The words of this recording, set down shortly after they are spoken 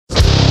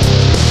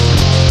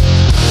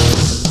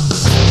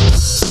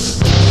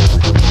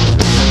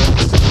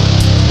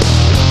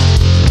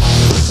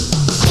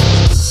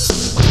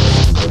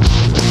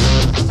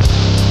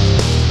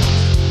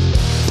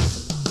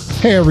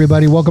Hey,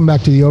 everybody. Welcome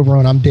back to The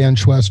Overrun. I'm Dan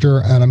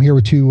Schwester, and I'm here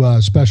with two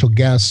special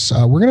guests.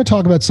 We're going to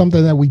talk about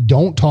something that we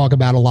don't talk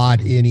about a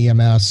lot in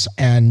EMS,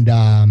 and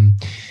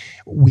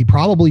we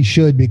probably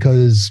should,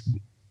 because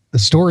the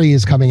story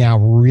is coming out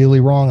really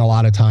wrong a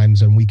lot of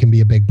times, and we can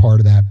be a big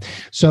part of that.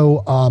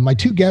 So my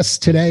two guests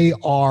today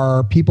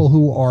are people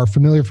who are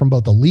familiar from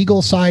both the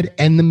legal side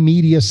and the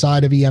media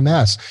side of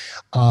EMS.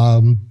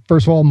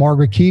 First of all,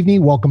 Margaret Keaveney,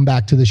 welcome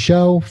back to the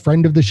show.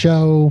 Friend of the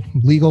show,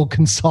 legal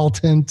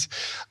consultant,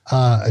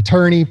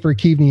 attorney for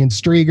Keaveney and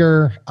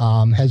Strieger,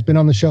 has been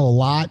on the show a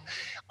lot.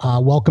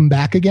 Welcome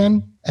back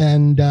again,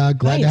 and glad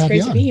to have you on. It's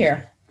great to be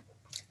here.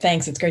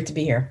 Thanks. It's great to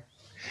be here.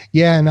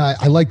 Yeah, and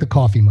I like the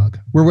coffee mug.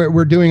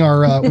 We're doing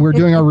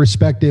our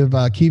respective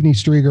Keaveney,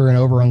 Strieger, and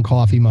Overrun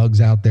coffee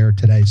mugs out there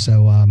today.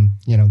 So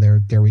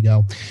there we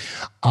go.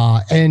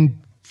 And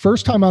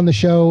first time on the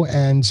show,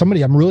 and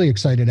somebody I'm really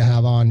excited to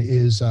have on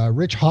is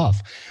Rich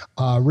Huff.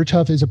 Rich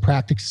Huff is a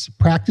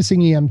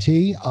practicing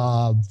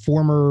EMT,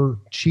 former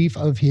chief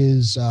of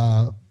his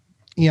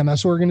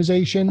EMS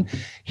organization.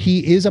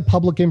 He is a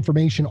public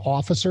information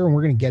officer, and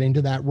we're going to get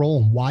into that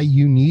role and why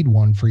you need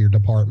one for your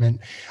department.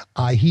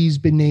 He's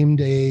been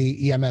named a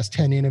EMS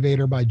 10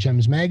 Innovator by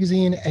GEMS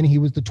Magazine, and he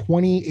was the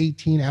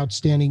 2018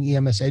 Outstanding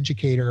EMS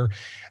Educator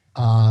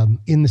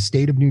in the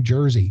state of New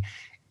Jersey.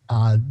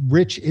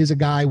 Rich is a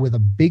guy with a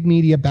big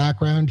media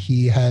background.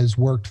 He has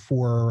worked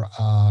for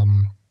a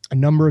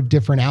number of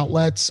different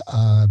outlets,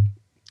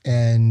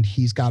 and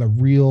he's got a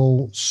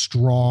real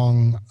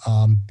strong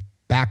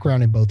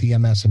background in both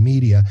EMS and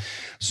media.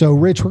 So,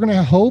 Rich, we're going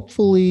to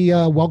hopefully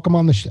welcome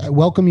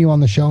you on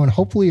the show, and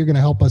hopefully you're going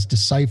to help us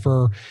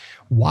decipher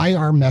why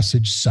our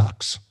message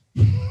sucks.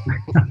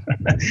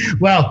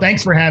 Well,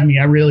 thanks for having me.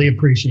 I really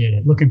appreciate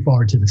it. Looking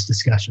forward to this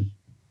discussion.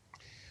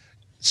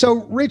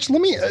 So, Rich,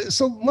 let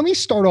me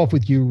start off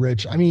with you,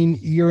 Rich. I mean,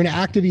 you're an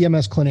active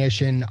EMS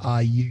clinician.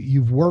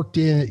 You've worked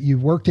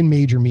in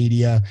major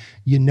media.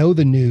 You know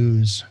the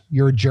news.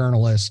 You're a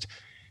journalist.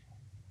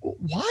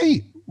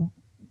 Why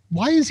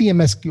is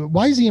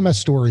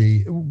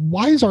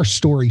our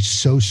story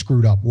so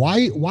screwed up?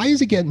 Why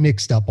is it getting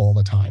mixed up all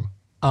the time?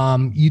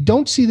 You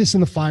don't see this in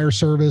the fire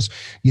service.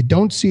 You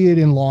don't see it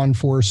in law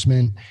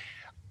enforcement.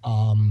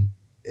 Why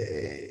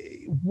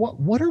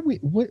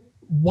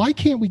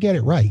can't we get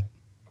it right?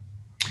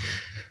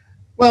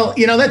 Well,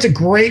 that's a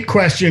great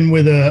question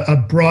with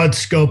a broad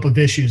scope of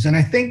issues. And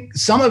I think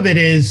some of it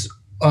is,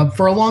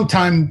 for a long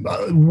time,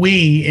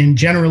 we, and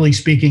generally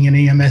speaking in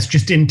EMS,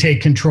 just didn't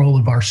take control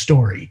of our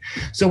story.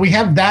 So we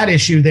have that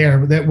issue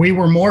there, that we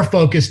were more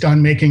focused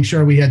on making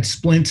sure we had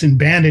splints and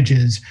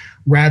bandages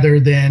rather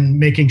than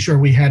making sure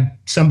we had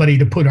somebody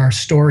to put our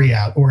story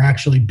out or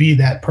actually be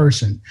that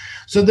person.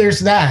 So there's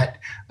that.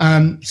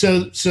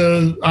 So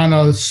on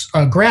a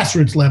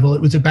grassroots level,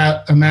 it was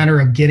about a matter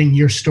of getting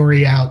your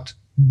story out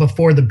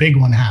before the big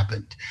one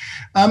happened.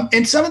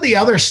 And some of the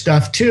other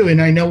stuff too,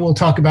 and I know we'll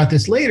talk about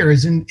this later,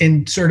 is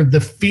in sort of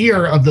the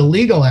fear of the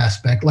legal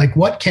aspect, like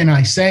what can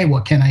I say,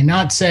 what can I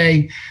not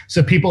say?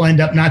 So people end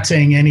up not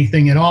saying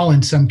anything at all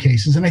in some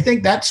cases. And I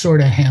think that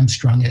sort of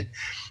hamstrung it.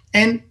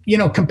 And,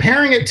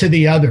 comparing it to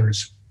the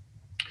others,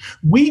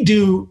 we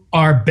do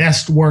our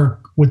best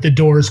work with the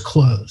doors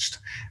closed.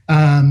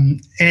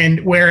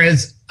 And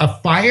whereas a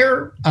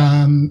fire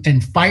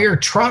and fire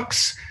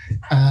trucks,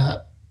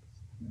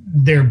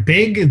 they're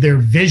big, they're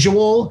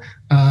visual.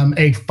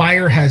 A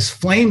fire has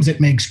flames. It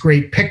makes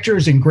great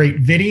pictures and great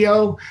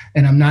video.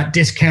 And I'm not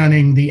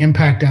discounting the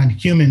impact on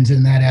humans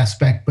in that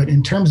aspect. But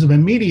in terms of a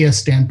media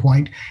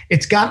standpoint,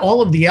 it's got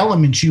all of the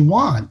elements you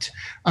want.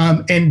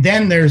 And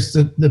then there's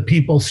the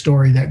people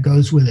story that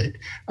goes with it.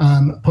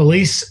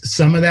 Police,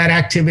 some of that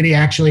activity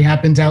actually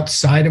happens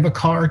outside of a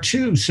car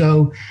too.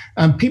 So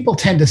people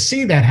tend to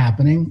see that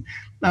happening.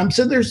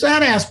 So there's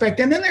that aspect.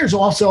 And then there's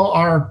also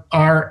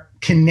our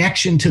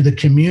connection to the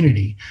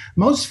community.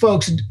 Most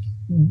folks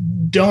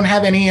don't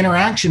have any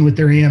interaction with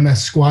their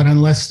EMS squad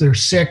unless they're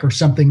sick or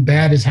something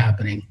bad is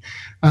happening.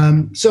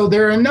 So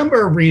there are a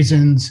number of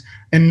reasons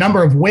and a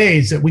number of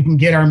ways that we can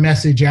get our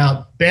message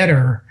out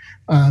better.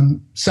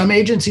 Some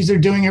agencies are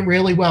doing it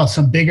really well.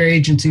 Some bigger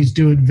agencies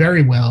do it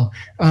very well.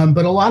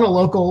 But a lot of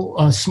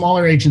local,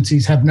 smaller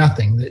agencies have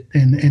nothing,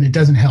 and it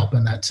doesn't help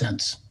in that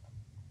sense.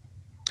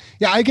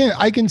 Yeah,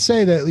 I can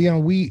say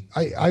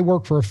that, I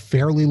work for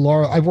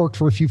I've worked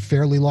for a few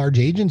fairly large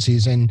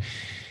agencies, and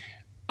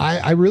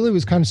I really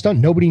was kind of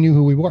stunned. Nobody knew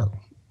who we were.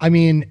 I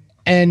mean,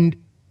 and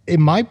in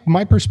my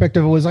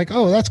perspective, it was like,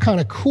 oh, that's kind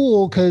of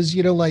cool, because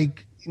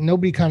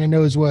nobody kind of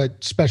knows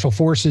what special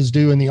forces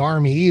do in the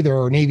Army either,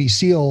 or Navy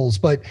SEALs,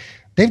 but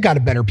they've got a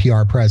better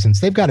PR presence.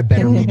 They've got a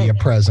better media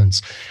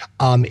presence.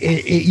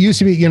 It used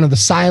to be,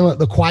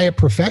 the quiet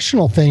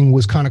professional thing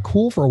was kind of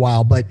cool for a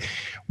while, but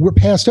we're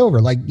passed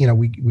over.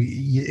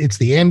 It's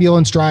the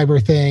ambulance driver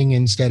thing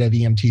instead of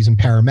EMTs and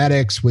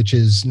paramedics, which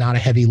is not a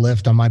heavy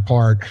lift on my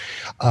part,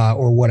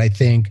 or what I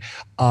think.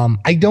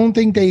 I don't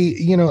think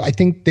I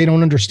think they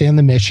don't understand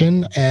the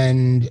mission.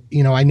 And,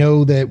 I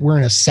know that we're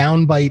in a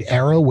soundbite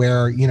era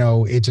where,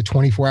 it's a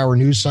 24-hour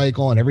news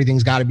cycle and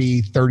everything's got to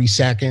be 30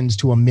 seconds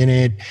to a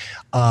minute.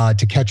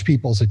 to catch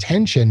people's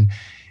attention.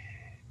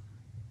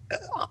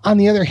 On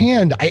the other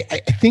hand, I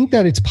think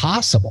that it's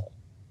possible.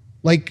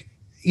 Like,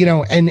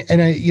 and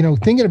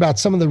thinking about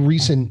some of the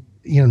recent,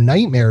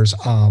 nightmares,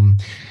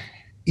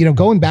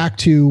 going back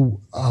to,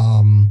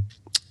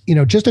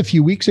 just a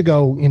few weeks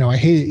ago, I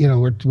hate,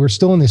 we're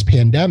still in this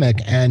pandemic,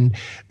 and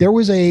there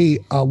was a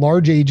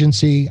large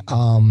agency,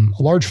 a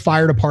large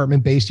fire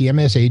department based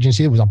EMS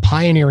agency. It was a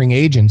pioneering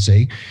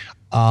agency.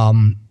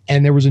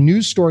 And there was a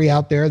news story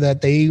out there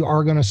that they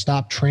are going to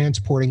stop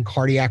transporting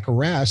cardiac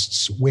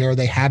arrests where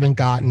they haven't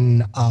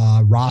gotten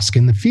ROSC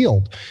in the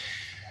field.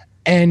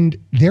 And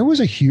there was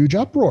a huge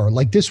uproar.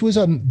 Like this was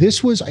a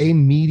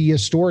media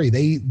story.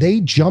 They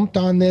jumped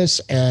on this,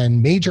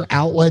 and major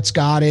outlets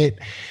got it.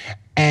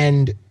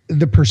 And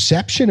the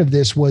perception of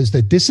this was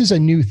that this is a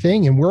new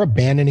thing and we're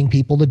abandoning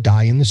people to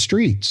die in the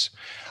streets.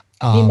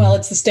 Meanwhile,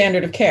 it's the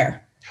standard of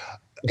care.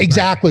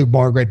 Exactly,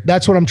 Margaret.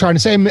 That's what I'm trying to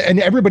say. And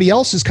everybody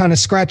else is kind of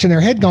scratching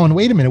their head going,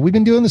 wait a minute, we've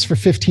been doing this for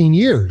 15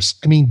 years.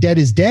 I mean, dead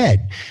is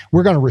dead.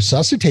 We're going to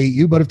resuscitate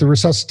you, but if the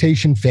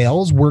resuscitation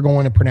fails, we're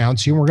going to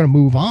pronounce you and we're going to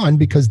move on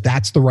because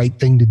that's the right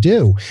thing to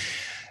do.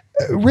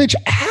 Rich,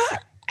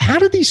 how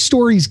do these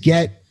stories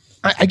get,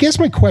 I guess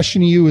my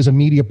question to you as a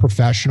media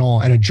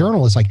professional and a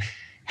journalist, like,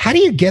 how do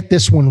you get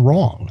this one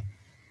wrong?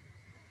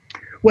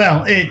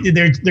 Well,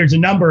 there's a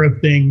number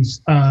of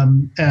things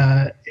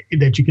that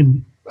you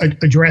can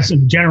address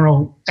in the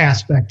general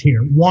aspect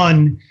here.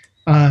 One,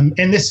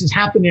 and this has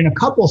happened in a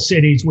couple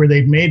cities where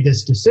they've made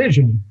this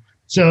decision.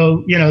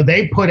 So,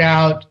 they put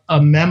out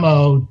a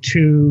memo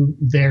to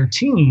their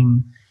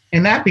team,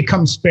 and that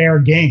becomes fair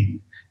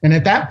game. And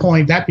at that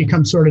point, that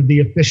becomes sort of the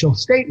official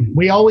statement.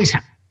 We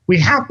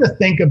have to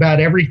think about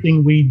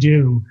everything we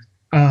do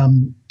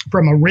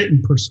from a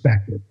written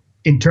perspective,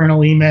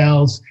 internal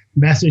emails,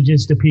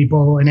 messages to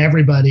people and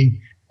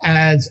everybody,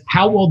 as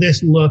how will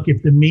this look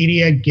if the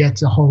media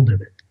gets a hold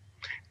of it?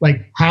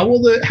 Like, how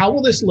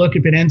will this look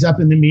if it ends up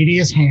in the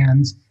media's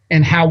hands,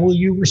 and how will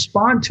you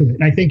respond to it?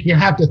 And I think you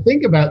have to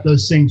think about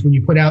those things when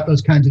you put out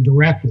those kinds of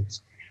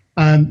directives.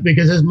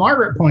 Because as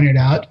Margaret pointed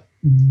out,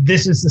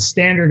 this is the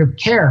standard of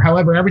care.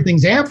 However,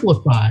 everything's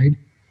amplified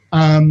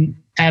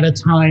at a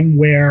time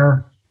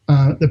where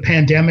the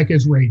pandemic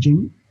is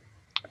raging.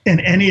 And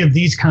any of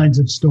these kinds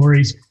of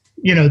stories,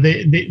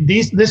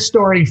 this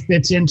story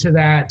fits into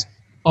that.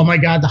 Oh my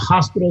God, the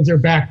hospitals are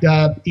backed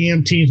up.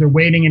 EMTs are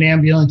waiting in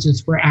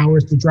ambulances for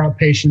hours to drop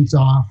patients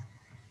off,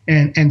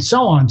 and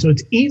so on. So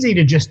it's easy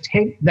to just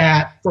take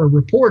that, for a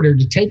reporter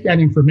to take that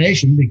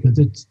information because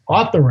it's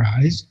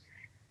authorized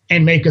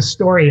and make a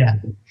story out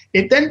of it.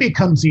 It then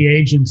becomes the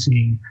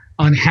agency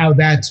on how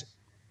that's,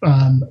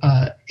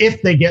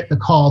 if they get the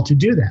call to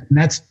do that. And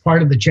that's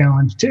part of the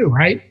challenge too,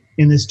 right?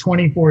 In this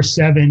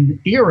 24/7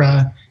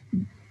 era,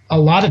 a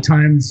lot of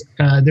times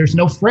there's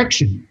no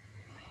friction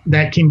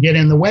that can get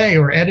in the way,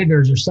 or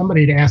editors or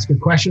somebody to ask a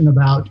question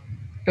about,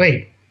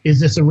 wait, is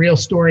this a real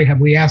story? Have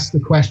we asked the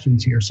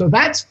questions here? So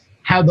that's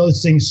how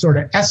those things sort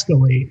of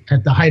escalate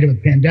at the height of a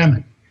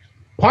pandemic.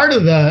 Part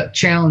of the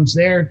challenge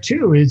there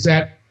too is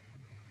that,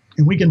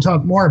 and we can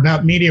talk more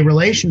about media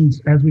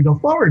relations as we go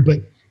forward,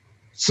 but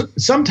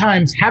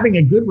sometimes having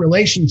a good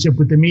relationship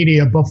with the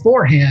media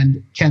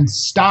beforehand can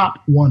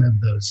stop one of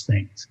those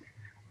things,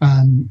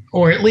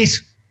 or at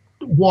least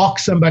walk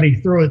somebody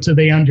through it so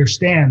they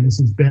understand this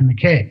has been the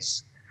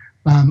case.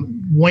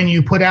 When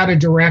you put out a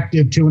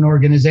directive to an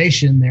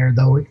organization there,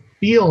 though, it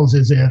feels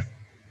as if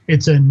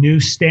it's a new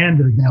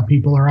standard now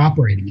people are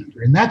operating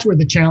under. And that's where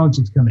the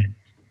challenges come in.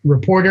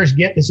 Reporters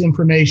get this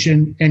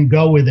information and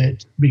go with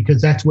it because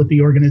that's what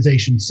the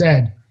organization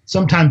said,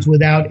 sometimes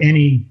without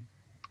any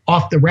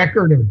off the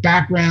record or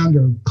background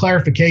or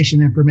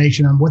clarification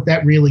information on what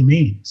that really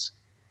means.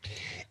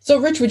 So,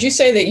 Rich, would you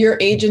say that your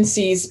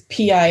agency's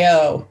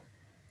PIO,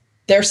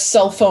 their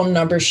cell phone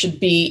number should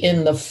be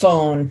in the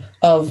phone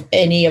of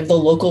any of the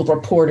local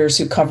reporters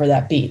who cover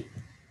that beat?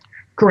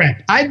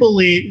 Correct. I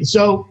believe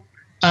so.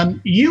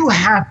 You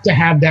have to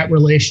have that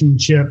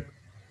relationship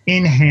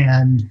in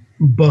hand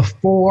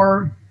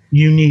before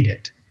you need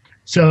it.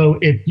 So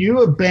if you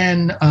have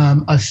been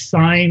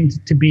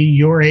assigned to be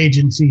your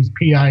agency's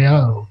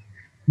PIO,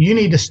 you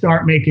need to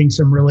start making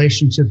some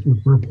relationships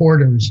with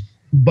reporters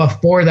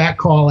before that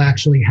call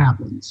actually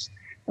happens.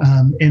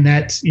 And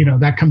that's,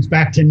 that comes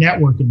back to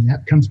networking.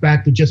 That comes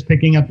back to just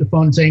picking up the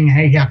phone and saying,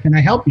 hey, how can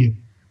I help you?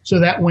 So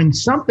that when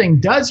something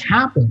does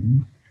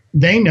happen,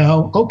 they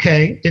know,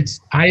 okay,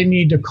 I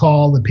need to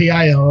call the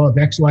PIO of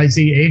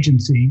XYZ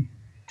agency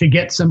to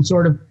get some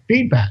sort of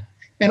feedback.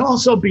 And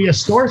also be a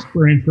source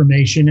for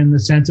information in the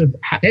sense of,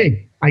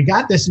 hey, I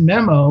got this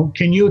memo.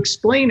 Can you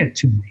explain it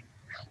to me?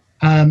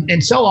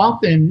 And so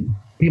often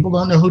people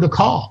don't know who to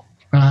call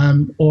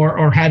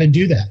or how to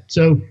do that.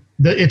 So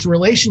it's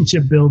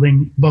relationship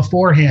building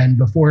beforehand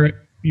before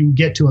you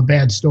get to a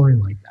bad story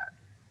like that.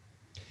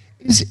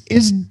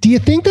 Do you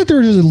think that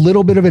there's a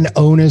little bit of an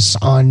onus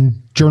on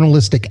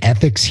journalistic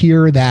ethics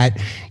here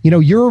that,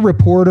 you're a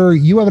reporter,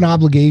 you have an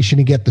obligation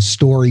to get the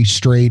story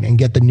straight and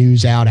get the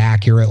news out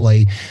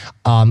accurately.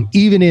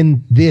 Even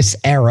in this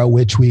era,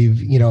 which we've,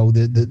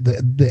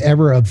 the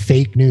era of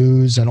fake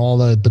news and all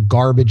the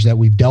garbage that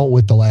we've dealt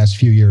with the last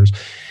few years,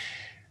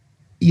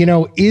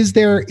 is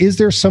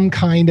there some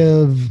kind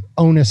of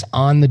onus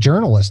on the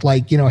journalist?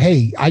 Like,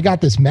 hey, I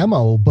got this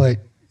memo, but,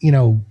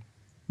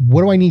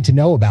 what do I need to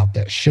know about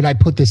this? Should I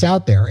put this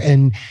out there?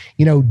 And,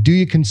 do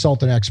you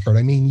consult an expert?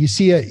 I mean, you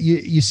see it,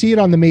 you see it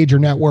on the major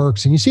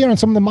networks and you see it on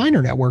some of the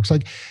minor networks.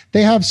 Like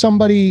they have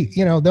somebody,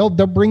 they'll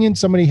bring in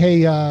somebody,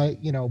 hey,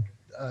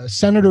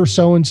 Senator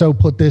so-and-so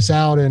put this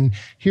out and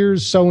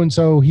here's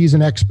so-and-so, he's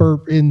an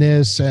expert in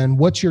this. And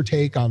what's your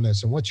take on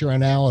this? And what's your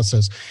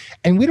analysis?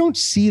 And we don't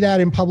see that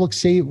in public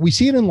safety. We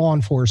see it in law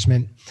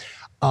enforcement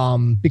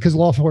because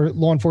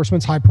law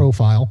enforcement's high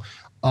profile.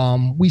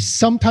 We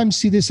sometimes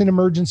see this in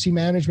emergency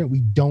management. We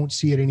don't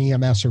see it in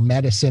EMS or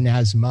medicine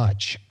as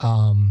much.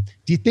 Do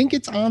you think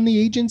it's on the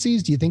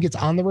agencies? Do you think it's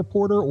on the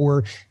reporter?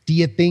 Or do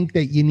you think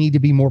that you need to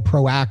be more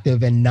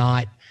proactive and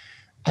not,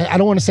 I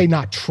don't want to say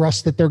not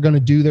trust that they're going to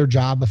do their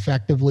job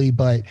effectively,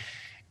 but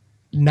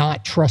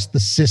not trust the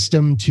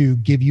system to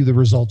give you the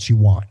results you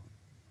want?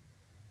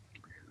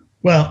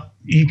 Well,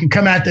 you can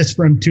come at this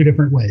from two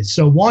different ways.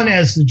 So one,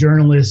 as the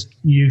journalist,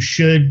 you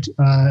should,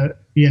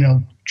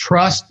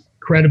 trust,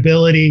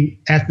 credibility,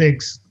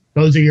 ethics,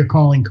 those are your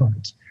calling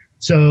cards.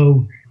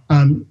 So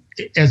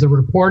as a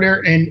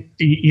reporter and,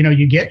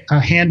 you get a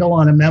handle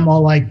on a memo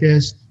like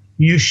this,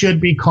 you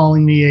should be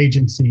calling the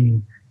agency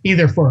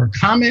either for a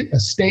comment, a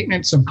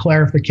statement, some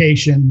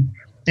clarification.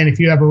 And if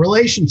you have a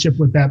relationship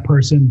with that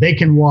person, they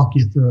can walk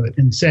you through it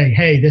and say,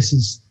 hey, this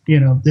is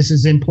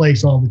in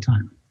place all the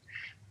time.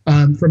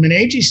 From an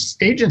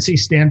agency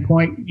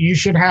standpoint, you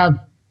should have,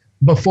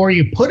 before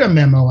you put a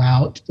memo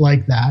out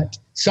like that,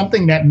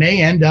 something that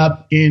may end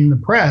up in the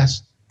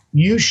press,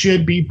 you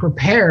should be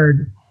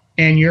prepared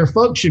and your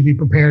folks should be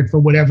prepared for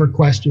whatever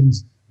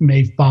questions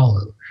may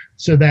follow,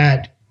 so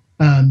that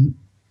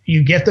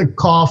you get the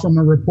call from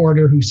a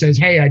reporter who says,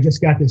 hey, I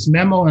just got this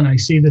memo and I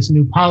see this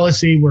new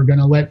policy. We're going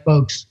to let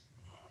folks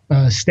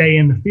stay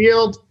in the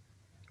field.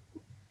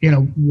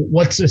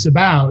 What's this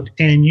about?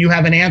 And you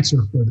have an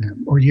answer for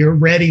them, or you're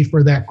ready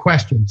for that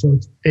question. So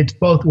it's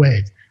both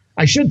ways.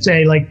 I should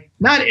say,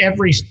 not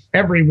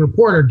every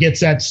reporter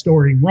gets that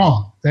story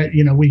wrong. That,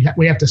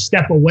 we have to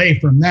step away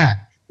from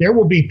that. There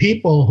will be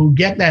people who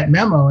get that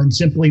memo and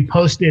simply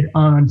post it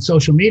on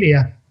social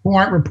media who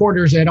aren't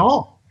reporters at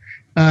all.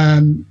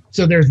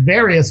 So there's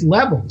various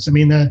levels. I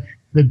mean,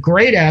 the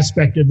great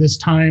aspect of this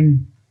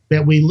time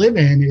that we live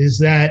in is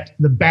that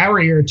the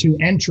barrier to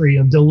entry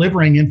of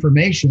delivering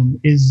information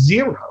is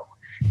zero.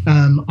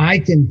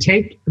 I can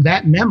take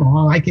that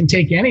memo, I can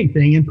take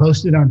anything and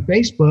post it on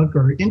Facebook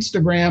or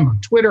Instagram or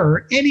Twitter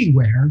or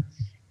anywhere.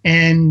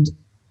 And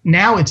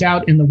now it's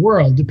out in the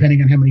world,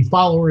 depending on how many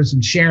followers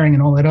and sharing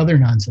and all that other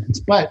nonsense.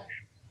 But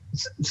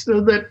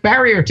so the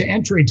barrier to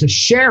entry to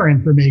share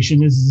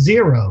information is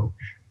zero.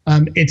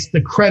 It's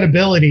the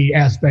credibility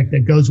aspect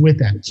that goes with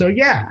that. So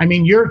yeah, I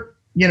mean,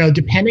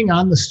 depending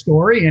on the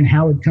story and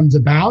how it comes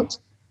about,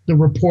 the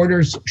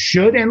reporters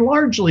should and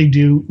largely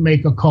do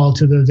make a call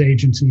to those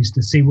agencies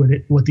to see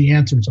what the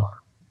answers are.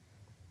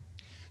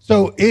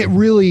 So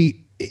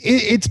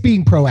it's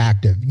being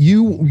proactive.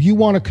 You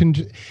want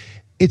to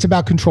it's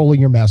about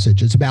controlling your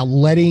message. It's about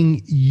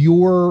letting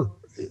your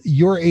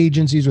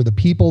agencies or the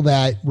people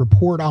that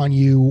report on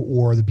you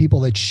or the people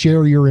that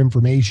share your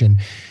information,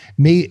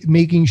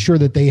 making sure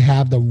that they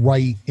have the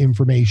right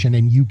information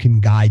and you can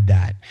guide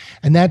that.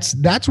 And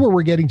that's where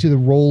we're getting to the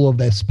role of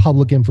this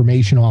public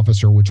information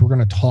officer, which we're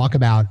going to talk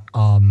about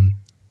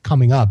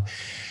coming up.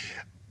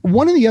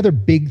 One of the other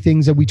big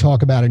things that we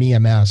talk about in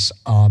EMS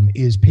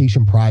is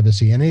patient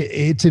privacy, and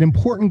it's an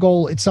important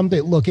goal. It's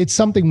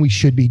something we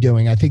should be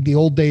doing. I think the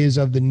old days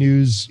of the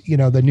news,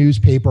 the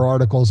newspaper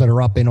articles that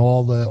are up in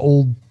all the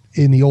old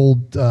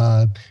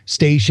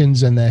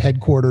stations and the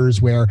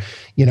headquarters where,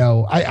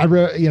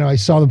 I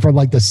saw them from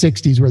like the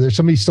 60s where there's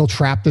somebody still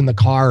trapped in the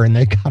car and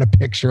they got a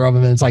picture of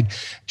him and it's like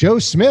Joe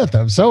Smith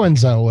of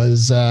so-and-so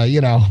was,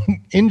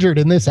 injured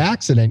in this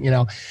accident.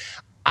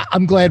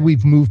 I'm glad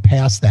we've moved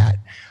past that.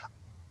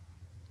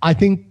 I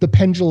think the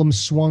pendulum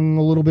swung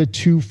a little bit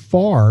too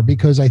far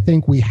because I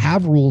think we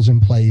have rules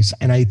in place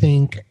and I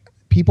think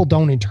people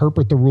don't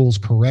interpret the rules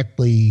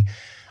correctly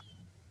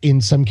in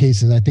some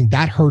cases. I think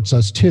that hurts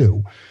us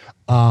too.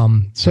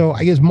 So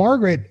I guess,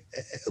 Margaret,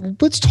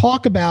 let's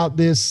talk about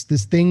this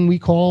thing we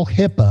call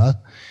HIPAA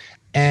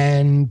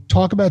and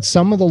talk about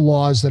some of the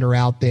laws that are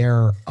out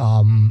there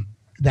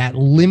that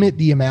limit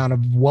the amount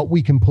of what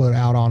we can put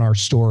out on our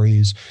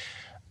stories.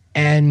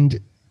 And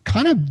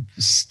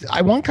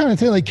I want to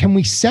say, like, can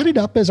we set it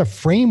up as a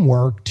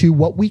framework to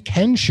what we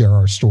can share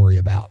our story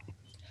about?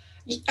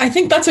 I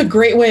think that's a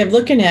great way of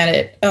looking at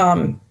it.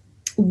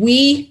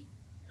 We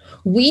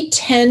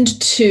tend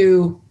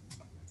to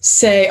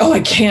say, oh,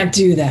 I can't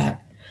do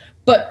that.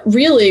 But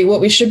really,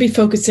 what we should be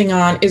focusing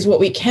on is what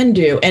we can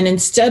do. And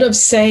instead of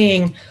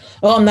saying,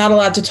 "Oh, I'm not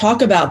allowed to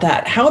talk about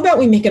that," how about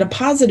we make it a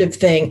positive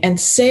thing and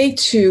say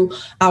to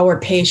our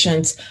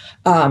patients,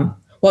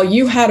 well,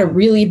 you had a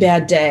really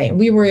bad day.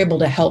 We were able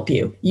to help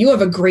you. You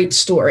have a great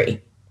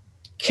story.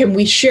 Can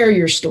we share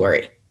your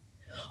story?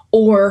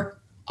 Or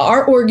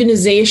our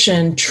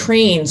organization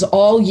trains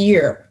all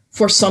year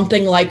for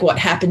something like what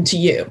happened to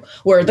you,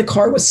 where the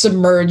car was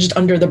submerged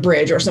under the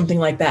bridge or something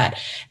like that.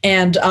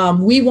 And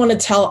we want to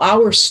tell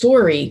our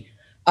story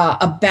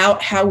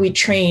about how we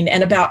train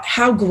and about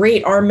how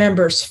great our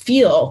members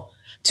feel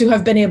to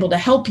have been able to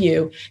help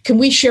you. Can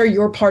we share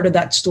your part of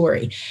that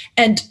story?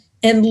 And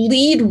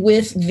lead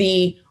with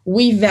the,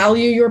 we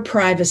value your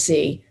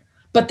privacy,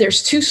 but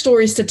there's two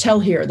stories to tell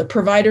here, the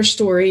provider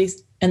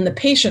stories and the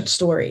patient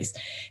stories.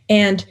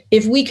 And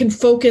if we can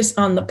focus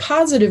on the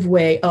positive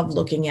way of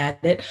looking at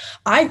it,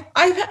 I've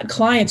had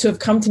clients who have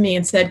come to me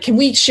and said, can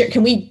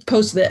we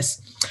post this?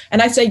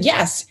 And I say,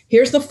 yes,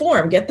 here's the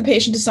form, get the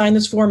patient to sign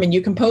this form and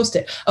you can post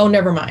it. Oh,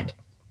 never mind.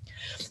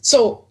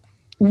 So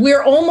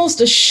we're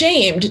almost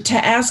ashamed to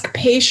ask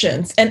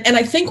patients. And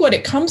I think what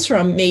it comes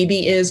from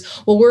maybe is,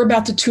 well, we're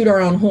about to toot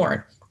our own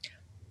horn.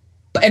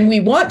 And we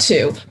want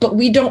to, but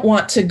we don't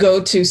want to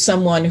go to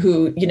someone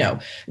who,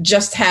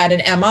 just had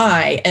an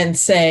MI and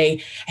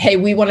say, hey,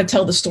 we want to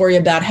tell the story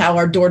about how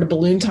our door to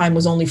balloon time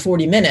was only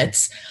 40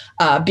 minutes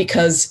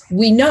because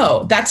we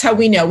know, that's how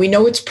we know. We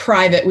know it's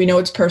private, we know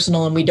it's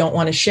personal, and we don't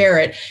want to share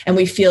it. And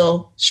we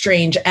feel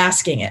strange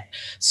asking it.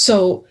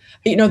 So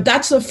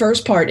that's the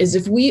first part, is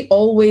if we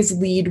always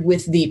lead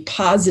with the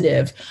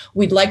positive,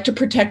 we'd like to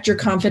protect your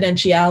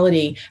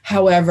confidentiality.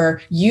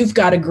 However, you've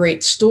got a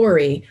great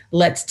story.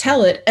 Let's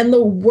tell it. And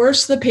the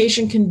worst the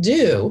patient can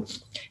do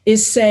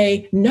is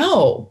say,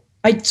 no,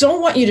 I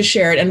don't want you to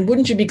share it. And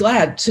wouldn't you be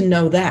glad to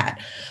know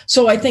that?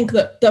 So I think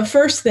that the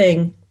first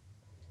thing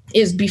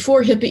is,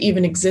 before HIPAA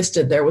even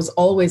existed, there was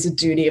always a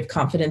duty of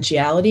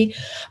confidentiality,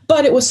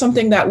 but it was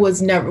something that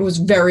was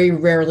very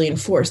rarely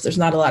enforced. There's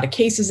not a lot of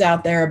cases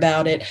out there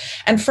about it.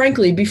 And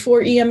frankly,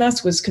 before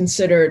EMS was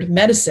considered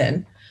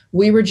medicine,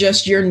 we were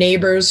just your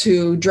neighbors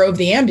who drove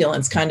the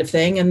ambulance kind of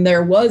thing. And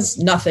there was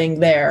nothing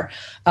there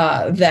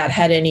that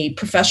had any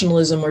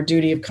professionalism or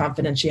duty of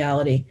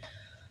confidentiality.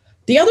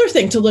 The other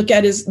thing to look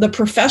at is the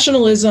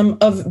professionalism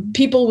of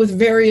people with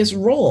various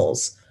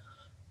roles.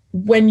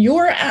 When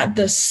you're at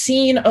the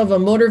scene of a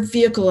motor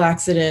vehicle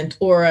accident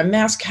or a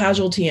mass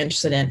casualty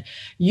incident,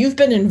 you've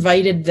been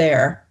invited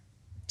there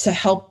to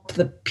help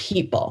the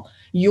people.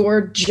 Your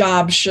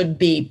job should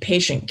be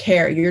patient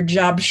care. Your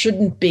job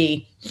shouldn't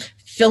be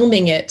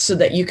filming it so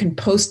that you can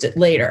post it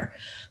later.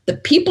 The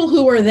people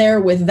who are there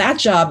with that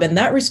job and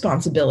that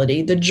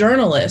responsibility, the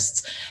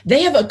journalists,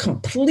 they have a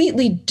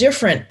completely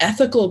different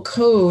ethical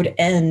code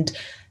and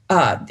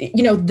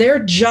their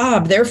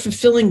job, they're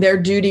fulfilling their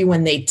duty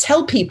when they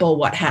tell people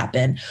what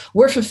happened.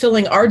 We're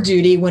fulfilling our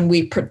duty when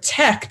we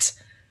protect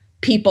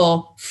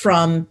people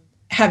from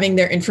having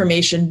their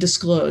information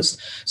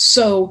disclosed.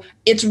 So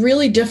it's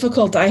really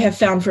difficult, I have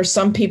found, for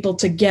some people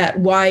to get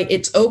why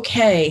it's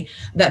okay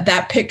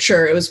that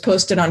picture, it was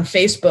posted on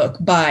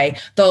Facebook by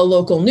the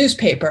local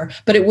newspaper,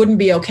 but it wouldn't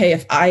be okay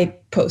if I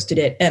posted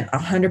it. And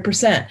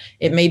 100%,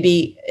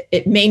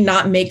 it may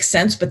not make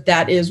sense, but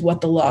that is what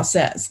the law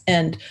says.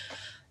 And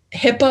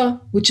HIPAA,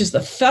 which is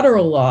the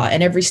federal law,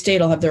 and every state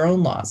will have their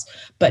own laws,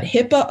 but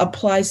HIPAA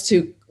applies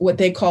to what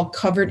they call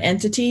covered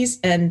entities.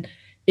 And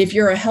if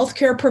you're a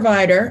healthcare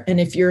provider, and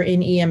if you're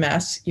in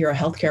EMS, you're a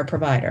healthcare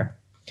provider,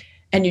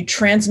 and you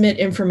transmit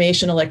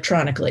information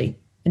electronically,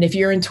 and if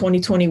you're in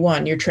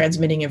 2021, you're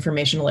transmitting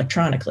information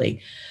electronically,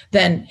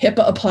 then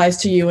HIPAA applies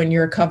to you and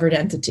you're a covered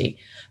entity.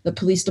 The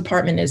police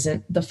department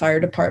isn't, the fire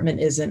department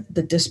isn't,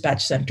 the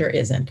dispatch center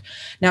isn't.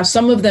 Now,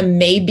 some of them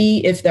may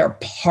be if they're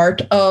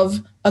part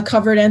of a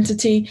covered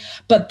entity,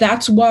 but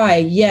that's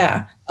why,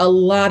 a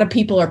lot of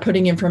people are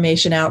putting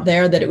information out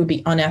there that it would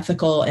be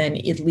unethical and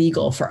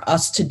illegal for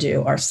us to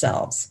do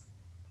ourselves.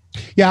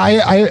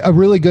 Yeah, a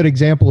really good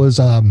example is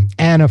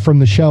Anna from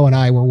the show and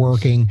I were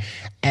working,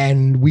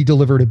 and we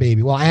delivered a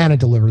baby. Well, Anna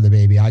delivered the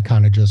baby. I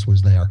kind of just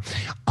was there.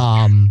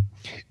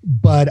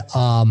 But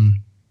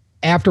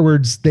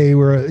afterwards, they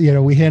were,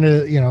 we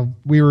handed,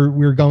 we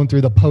were going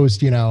through the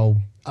post,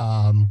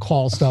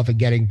 call stuff and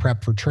getting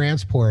prepped for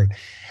transport.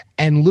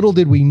 And little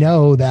did we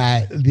know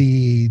that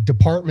the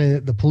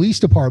police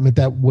department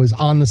that was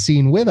on the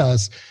scene with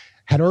us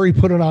had already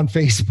put it on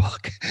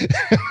Facebook.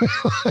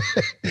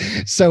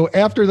 So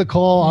after the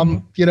call,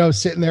 I'm,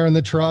 sitting there in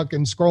the truck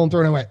and scrolling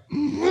through, and I went,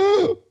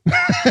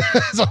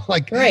 so I'm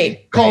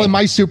like, calling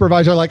my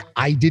supervisor, like,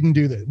 I didn't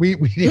do this. We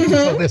didn't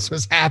know this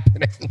was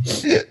happening.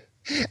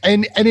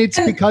 And it's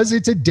because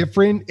it's a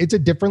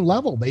different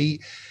level.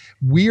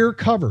 We're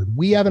covered.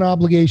 We have an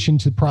obligation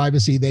to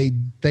privacy.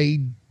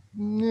 They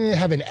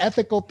have an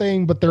ethical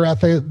thing, but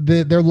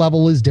their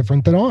level is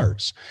different than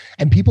ours.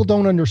 And people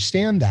don't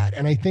understand that.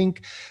 And I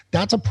think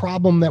that's a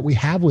problem that we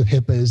have with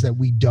HIPAA, is that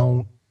we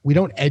don't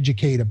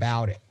educate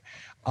about it.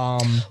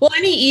 Well,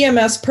 any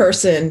EMS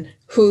person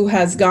who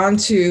has gone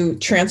to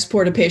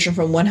transport a patient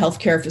from one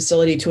healthcare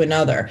facility to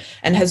another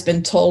and has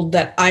been told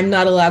that I'm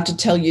not allowed to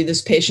tell you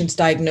this patient's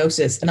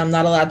diagnosis and I'm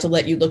not allowed to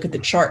let you look at the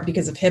chart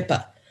because of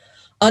HIPAA,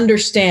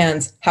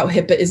 understands how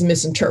HIPAA is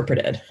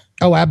misinterpreted.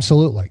 Oh,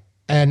 absolutely.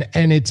 And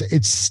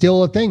it's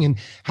still a thing. And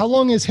how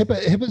long is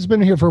HIPAA? HIPAA's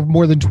been here for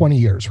more than 20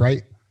 years,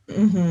 right?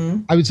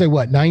 Mm-hmm. I would say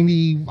what,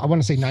 90, I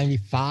want to say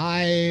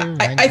 95.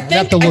 I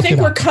think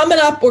we're coming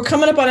up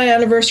on an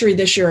anniversary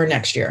this year or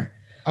next year.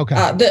 Okay.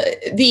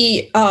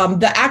 The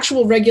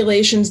actual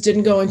regulations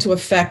didn't go into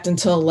effect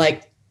until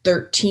like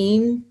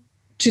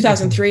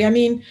 2003. I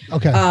mean,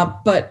 okay.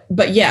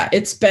 But yeah,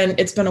 it's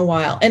been a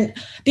while. And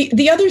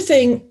the other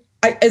thing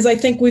is I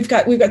think we've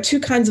got two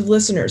kinds of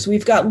listeners.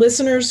 We've got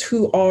listeners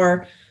who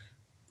are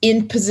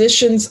in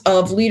positions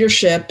of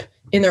leadership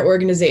in their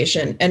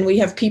organization, and we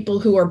have people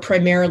who are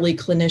primarily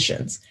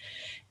clinicians.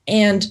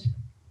 And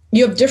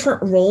you have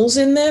different roles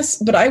in this,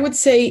 but I would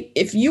say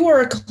if you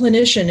are a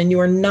clinician and you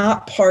are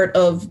not part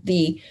of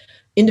the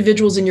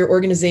individuals in your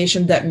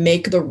organization that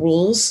make the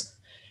rules,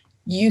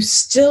 you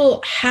still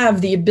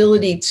have the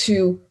ability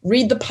to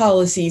read the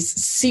policies,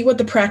 see what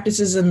the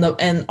practices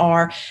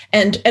are,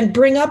 and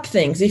bring up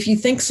things if you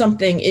think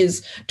something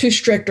is too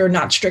strict or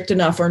not strict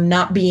enough or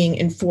not being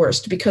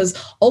enforced, because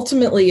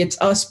ultimately it's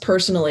us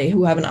personally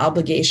who have an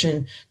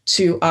obligation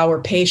to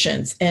our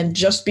patients. And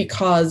just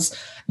because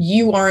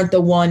you aren't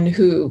the one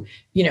who,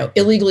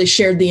 illegally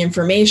shared the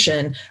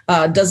information,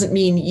 doesn't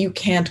mean you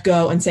can't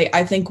go and say,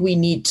 I think we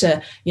need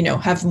to,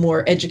 have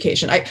more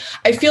education. I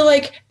feel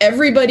like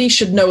everybody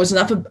should know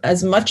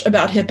as much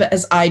about HIPAA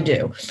as I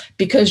do,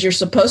 because you're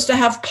supposed to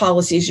have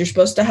policies, you're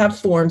supposed to have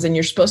forms, and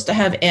you're supposed to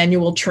have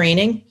annual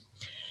training.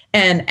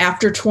 And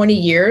after 20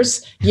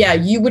 years, yeah,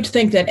 you would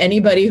think that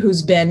anybody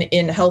who's been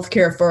in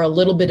healthcare for a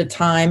little bit of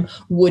time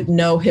would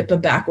know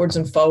HIPAA backwards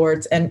and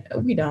forwards, and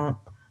we don't.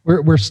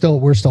 We're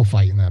still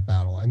fighting that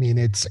battle. I mean,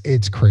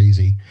 it's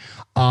crazy.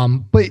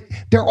 But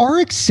there are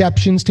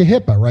exceptions to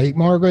HIPAA, right,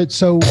 Margaret?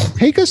 So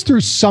take us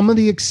through some of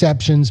the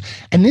exceptions,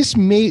 and these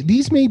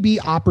may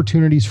be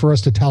opportunities for us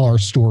to tell our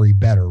story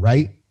better,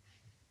 right?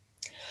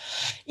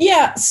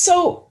 Yeah.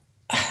 So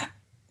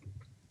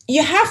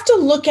you have to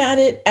look at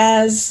it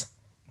as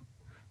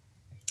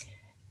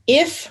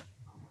if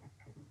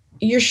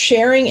you're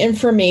sharing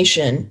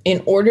information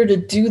in order to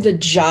do the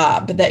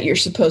job that you're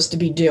supposed to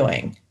be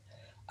doing.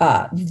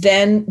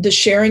 Then the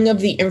sharing of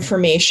the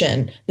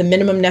information, the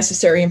minimum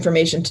necessary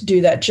information to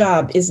do that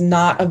job, is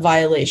not a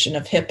violation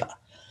of HIPAA.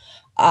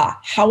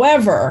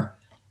 However,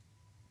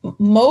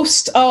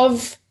 most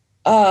of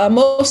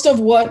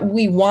what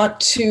we want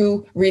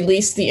to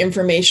release the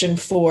information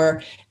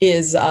for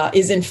is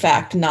in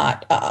fact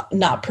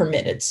not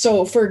permitted.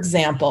 So, for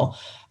example,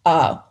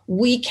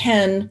 we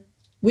can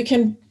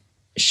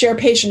share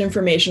patient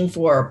information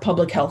for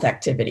public health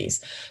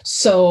activities.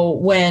 So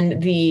when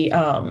the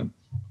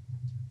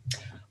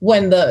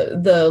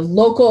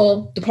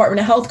local Department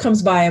of Health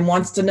comes by and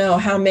wants to know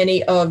how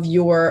many of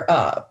your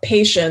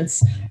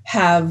patients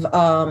have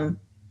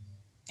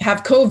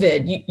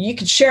COVID, you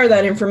could share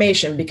that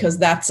information because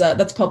that's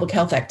public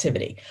health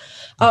activity.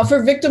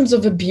 For victims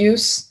of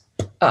abuse,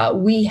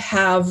 we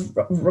have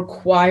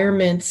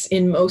requirements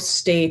in most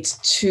states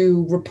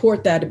to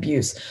report that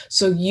abuse.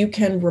 So you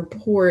can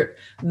report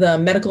the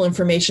medical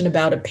information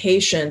about a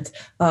patient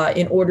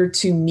in order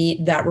to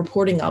meet that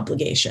reporting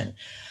obligation.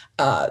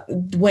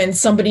 When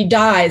somebody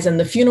dies and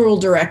the funeral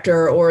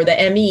director or the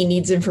ME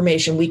needs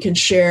information, we can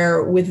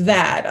share with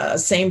that.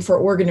 Same for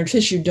organ or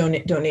tissue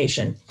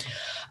donation.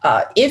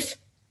 If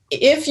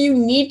you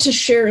need to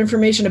share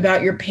information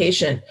about your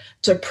patient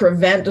to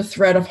prevent a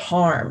threat of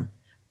harm,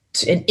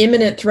 an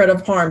imminent threat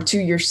of harm to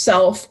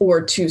yourself or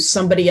to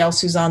somebody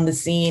else who's on the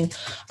scene,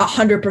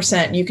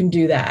 100% you can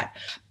do that.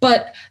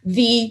 But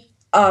the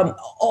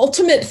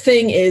ultimate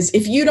thing is,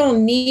 if you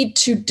don't need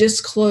to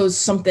disclose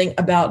something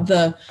about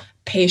the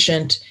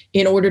patient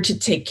in order to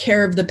take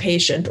care of the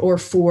patient or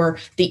for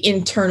the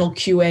internal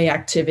QA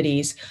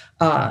activities,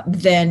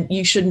 then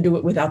you shouldn't do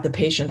it without the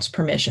patient's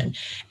permission.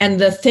 And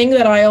the thing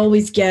that I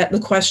always get the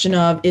question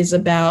of is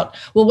about,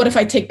 well, what if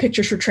I take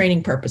pictures for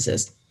training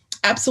purposes?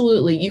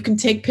 Absolutely. You can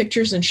take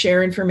pictures and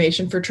share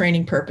information for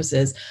training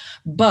purposes.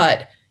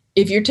 But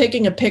if you're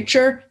taking a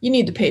picture, you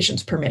need the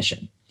patient's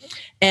permission.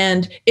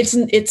 And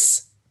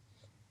this,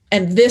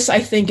 I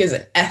think, is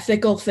an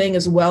ethical thing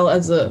as well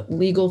as a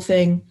legal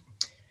thing.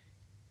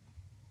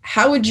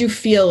 How would you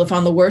feel if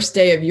on the worst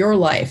day of your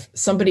life,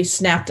 somebody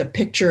snapped a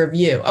picture of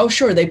you? Oh,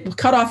 sure, they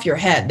cut off your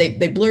head,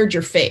 they blurred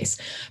your face,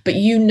 but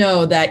you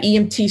know that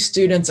EMT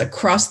students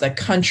across the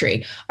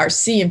country are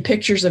seeing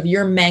pictures of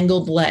your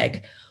mangled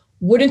leg.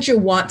 Wouldn't you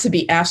want to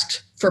be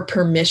asked for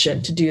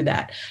permission to do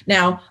that?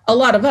 Now, a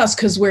lot of us,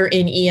 because we're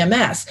in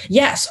EMS,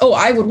 yes,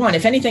 I would want,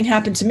 if anything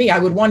happened to me, I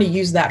would want to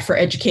use that for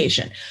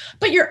education.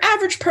 But your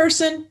average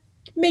person,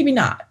 maybe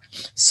not.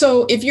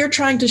 So if you're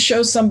trying to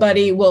show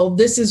somebody, well,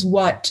 this is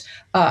what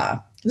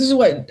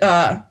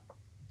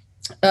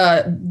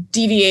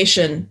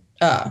deviation,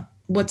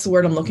 what's the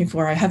word I'm looking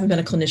for? I haven't been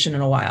a clinician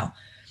in a while.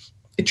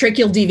 A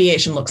tracheal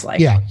deviation looks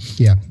like. Yeah.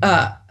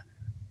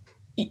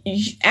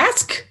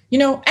 ask,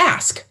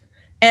 ask.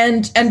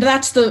 And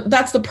that's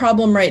the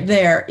problem right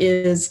there,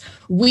 is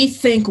we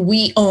think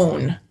we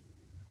own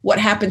what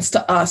happens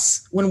to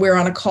us when we're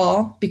on a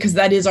call, because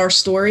that is our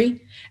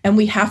story. And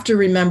we have to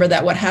remember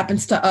that what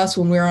happens to us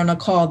when we're on a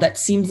call, that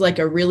seems like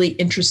a really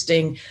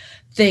interesting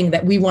thing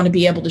that we want to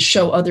be able to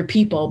show other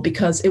people,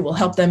 because it will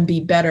help them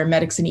be better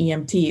medics and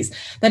EMTs,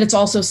 that it's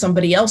also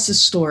somebody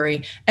else's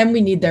story and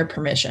we need their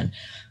permission.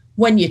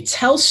 When you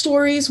tell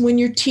stories, when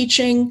you're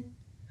teaching,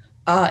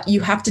 you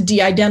have to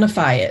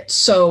de-identify it.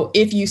 So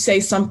if you say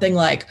something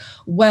like,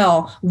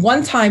 well,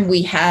 one time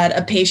we had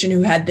a patient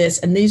who had this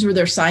and these were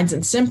their signs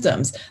and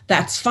symptoms,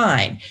 that's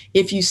fine.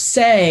 If you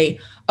say,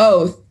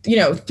 oh,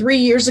 3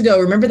 years ago,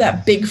 remember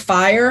that big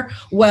fire?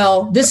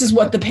 Well, this is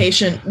what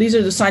these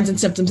are the signs and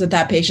symptoms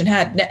that patient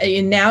had.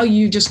 And now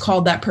you just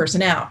called that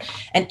person out.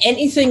 And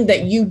anything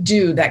that you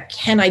do that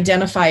can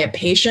identify a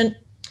patient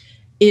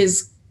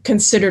is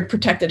considered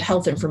protected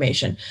health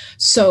information.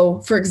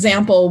 So, for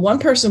example, one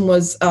person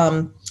was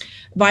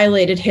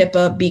violated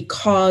HIPAA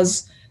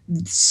because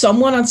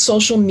someone on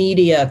social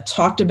media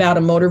talked about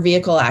a motor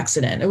vehicle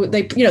accident.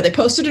 They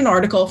posted an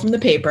article from the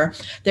paper.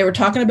 They were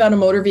talking about a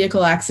motor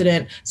vehicle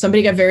accident.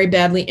 Somebody got very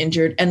badly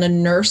injured, and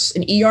an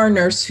ER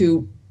nurse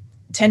who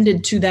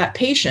tended to that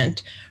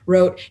patient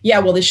wrote, yeah,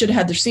 well, they should have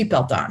had their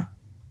seatbelt on.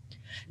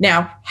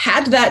 Now,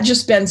 had that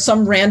just been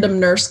some random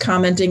nurse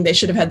commenting they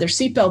should have had their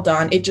seatbelt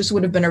on, it just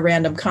would have been a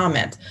random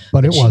comment.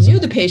 But it wasn't. She knew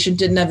the patient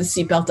didn't have the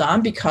seatbelt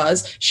on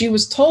because she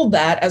was told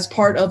that as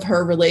part of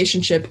her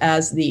relationship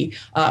as the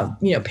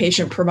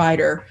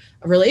patient-provider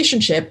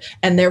relationship,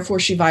 and therefore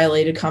she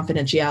violated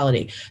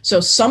confidentiality. So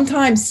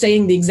sometimes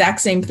saying the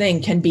exact same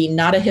thing can be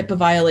not a HIPAA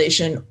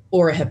violation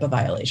or a HIPAA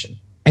violation.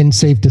 And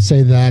safe to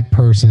say that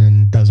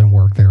person doesn't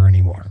work there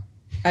anymore.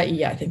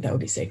 Yeah, I think that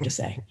would be safe to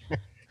say.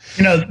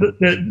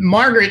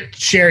 Margaret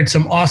shared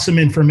some awesome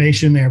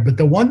information there, but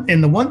the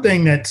one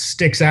thing that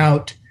sticks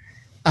out,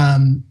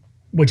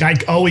 which I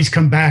always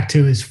come back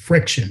to, is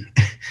friction.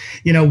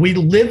 We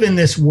live in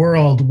this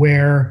world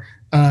where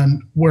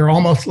we're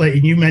almost like,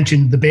 you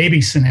mentioned the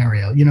baby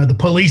scenario, the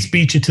police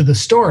beat you to the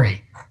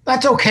story.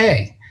 That's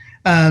okay.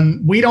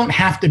 We don't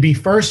have to be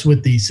first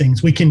with these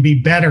things. We can be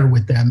better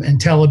with them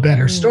and tell a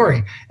better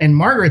story. And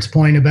Margaret's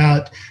point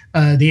about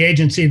the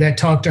agency that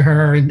talked to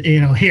her and,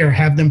 here,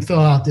 have them fill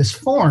out this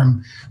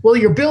form. Well,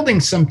 you're building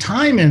some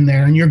time in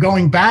there and you're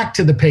going back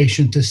to the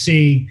patient to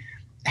see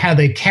how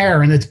they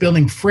care, and it's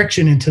building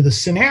friction into the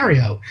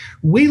scenario.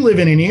 We live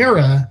in an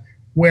era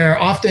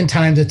where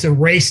oftentimes it's a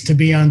race to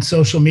be on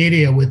social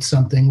media with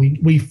something.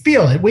 We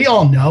feel it. We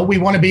all know we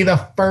want to be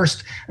the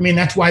first. I mean,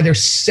 that's why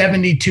there's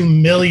 72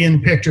 million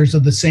pictures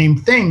of the same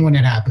thing when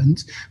it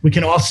happens. We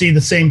can all see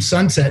the same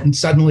sunset and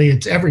suddenly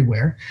it's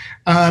everywhere.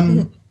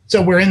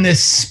 So we're in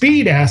this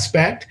speed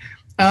aspect.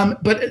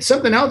 But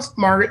something else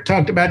Margaret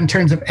talked about in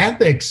terms of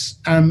ethics,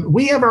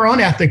 we have our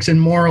own ethics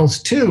and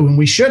morals too, and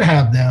we should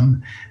have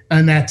them.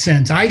 In that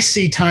sense, I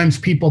see times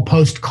people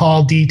post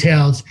call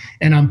details,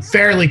 and I'm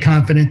fairly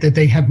confident that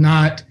they have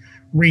not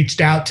reached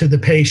out to the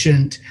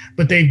patient,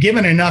 but they've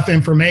given enough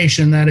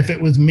information that if it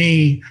was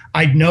me,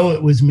 I'd know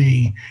it was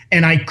me.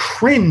 And I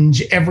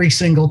cringe every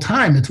single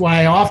time. It's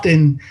why I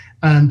often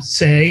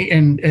say,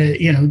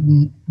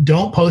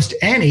 don't post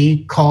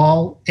any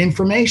call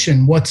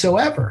information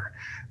whatsoever.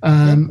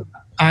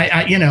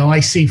 I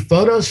see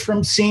photos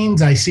from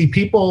scenes. I see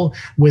people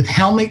with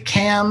helmet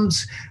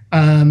cams.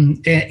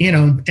 And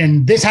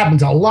this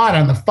happens a lot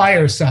on the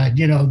fire side.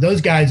 Those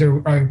guys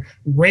are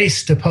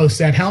raced to post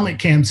that helmet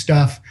cam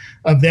stuff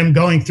of them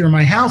going through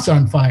my house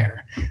on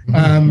fire.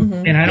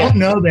 And I don't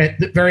know that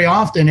very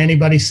often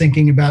anybody's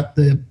thinking about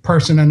the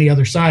person on the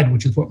other side,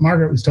 which is what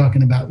Margaret was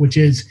talking about, which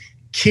is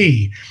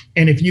key.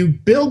 And if you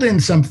build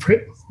in some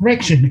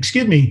friction,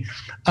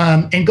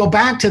 and go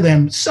back to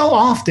them, so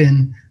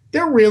often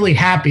they're really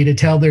happy to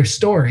tell their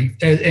story,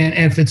 and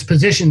if it's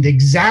positioned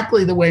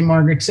exactly the way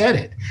Margaret said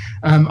it.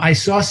 I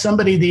saw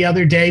somebody the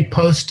other day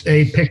post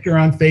a picture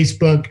on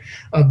Facebook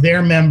of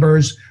their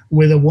members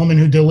with a woman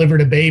who delivered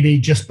a baby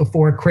just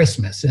before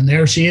Christmas. And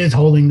there she is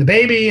holding the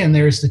baby, and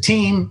there's the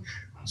team.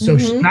 So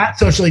she's not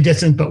socially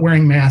distant, but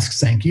wearing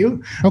masks, thank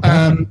you. Okay.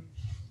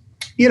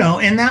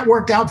 And that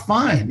worked out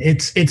fine.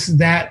 It's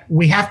that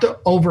we have to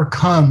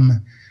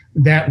overcome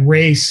that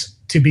race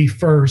to be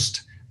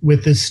first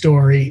with this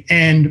story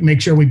and make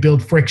sure we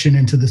build friction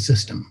into the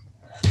system.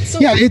 So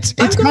yeah, it's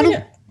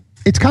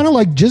kind of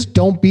like, just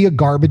don't be a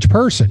garbage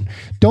person.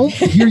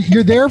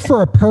 You're there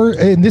for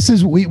and this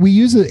is, we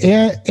use it.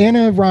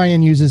 Anna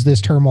Ryan uses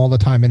this term all the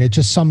time, and it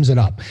just sums it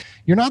up.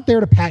 You're not there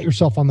to pat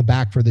yourself on the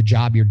back for the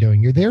job you're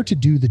doing. You're there to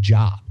do the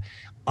job.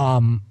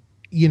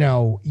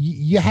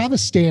 You have a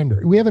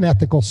standard. We have an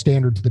ethical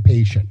standard to the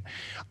patient.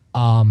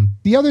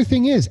 The other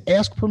thing is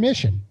ask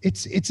permission.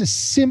 It's a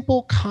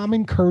simple,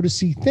 common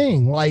courtesy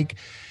thing.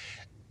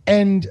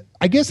 And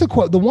I guess the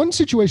one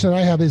situation that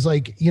I have is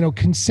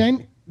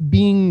consent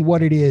being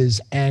what it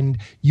is, and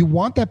you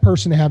want that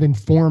person to have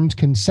informed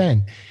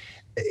consent.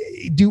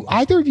 Do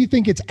either of you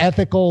think it's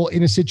ethical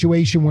in a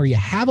situation where you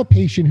have a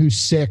patient who's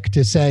sick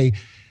to say,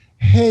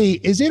 hey,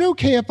 is it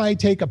okay if I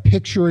take a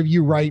picture of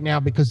you right now?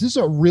 Because this is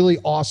a really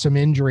awesome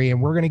injury and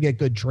we're going to get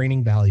good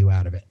training value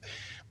out of it.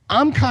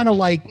 I'm kind of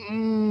like,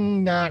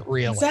 not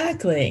really.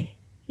 Exactly.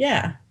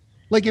 Yeah.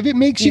 Like if it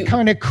makes you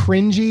kind of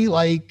cringy,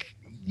 like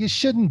you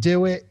shouldn't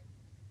do it.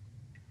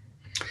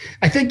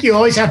 I think you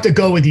always have to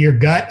go with your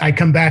gut. I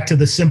come back to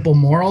the simple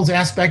morals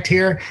aspect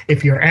here.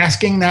 If you're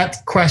asking that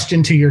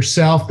question to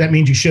yourself, that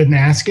means you shouldn't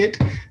ask it.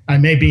 I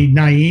may be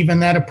naive in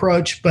that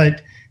approach,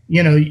 but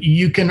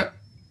you can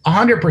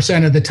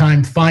 100% of the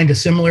time find a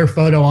similar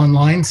photo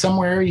online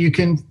somewhere you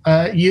can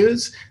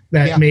use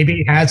that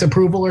maybe has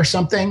approval or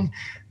something.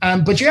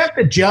 But you have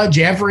to judge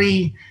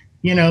every,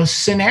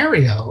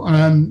 scenario.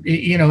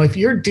 If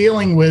you're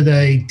dealing with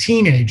a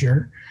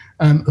teenager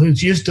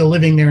who's used to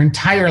living their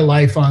entire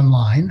life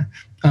online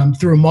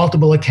through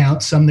multiple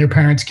accounts, some their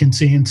parents can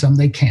see and some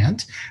they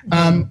can't,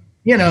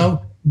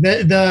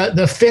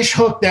 the fish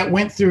hook that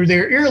went through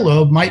their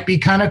earlobe might be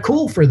kind of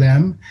cool for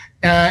them,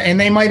 and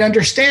they might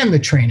understand the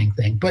training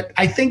thing. But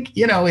I think,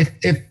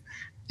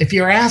 if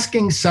you're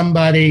asking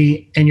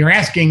somebody and you're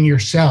asking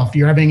yourself,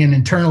 you're having an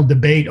internal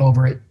debate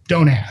over it,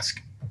 don't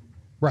ask.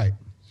 Right.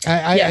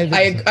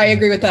 I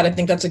agree with that. I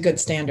think that's a good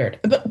standard.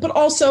 But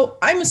also,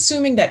 I'm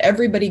assuming that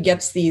everybody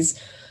gets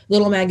these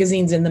little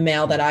magazines in the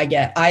mail that I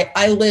get.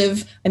 I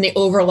live in the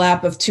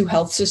overlap of 2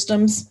 health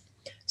systems.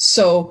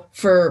 So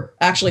for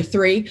actually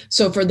 3.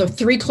 So for the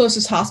 3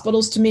 closest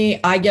hospitals to me,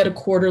 I get a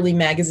quarterly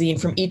magazine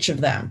from each of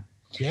them,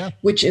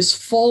 which is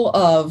full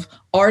of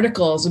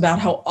articles about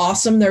how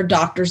awesome their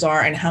doctors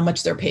are and how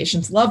much their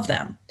patients love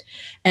them.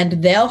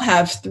 And they'll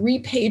have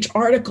 3-page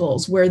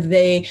articles where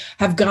they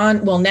have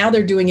gone, well, now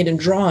they're doing it in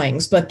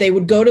drawings, but they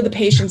would go to the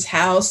patient's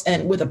house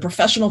and with a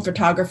professional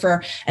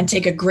photographer and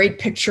take a great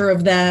picture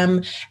of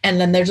them. And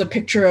then there's a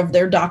picture of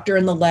their doctor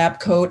in the lab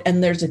coat.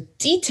 And there's a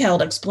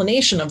detailed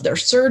explanation of their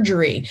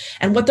surgery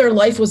and what their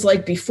life was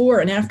like before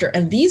and after.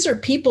 And these are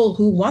people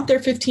who want their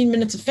 15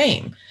 minutes of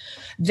fame.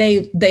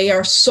 They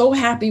are so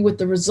happy with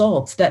the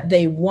results that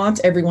they want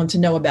everyone to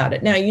know about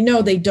it.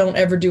 Now, they don't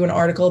ever do an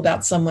article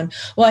about someone,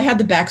 well, I had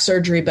the back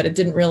surgery, but it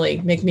didn't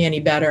really make me any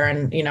better.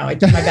 And, my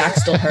back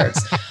still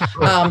hurts.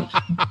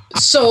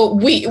 So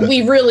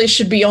we really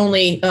should be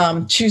only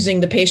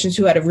choosing the patients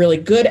who had a really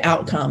good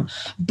outcome.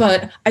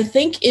 But I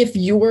think if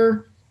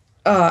you're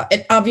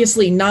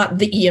obviously not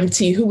the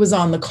EMT who was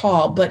on the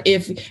call, but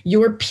if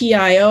your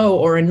PIO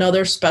or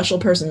another special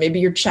person, maybe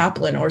your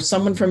chaplain or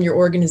someone from your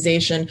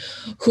organization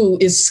who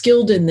is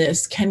skilled in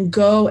this can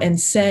go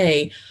and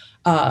say,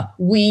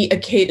 we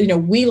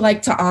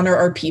like to honor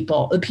our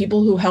people, the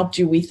people who helped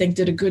you, we think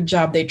did a good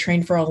job. They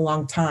trained for a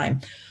long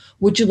time.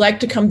 Would you like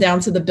to come down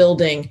to the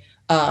building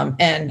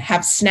and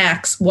have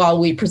snacks while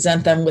we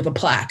present them with a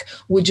plaque?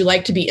 Would you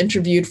like to be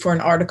interviewed for an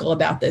article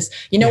about this?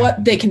 You know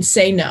what? They can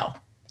say no.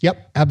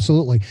 Yep,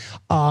 absolutely.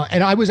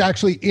 And I was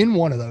actually in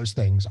one of those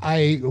things.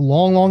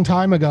 Long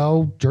time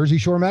ago, Jersey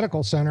Shore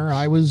Medical Center,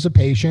 I was a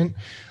patient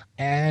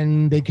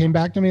and they came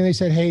back to me and they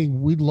said, hey,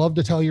 we'd love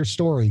to tell your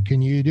story.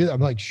 Can you do that? I'm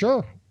like,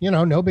 sure,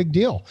 no big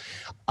deal.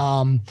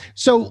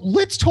 So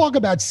let's talk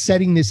about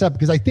setting this up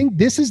because I think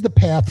this is the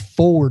path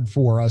forward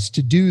for us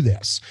to do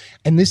this.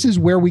 And this is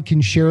where we can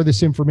share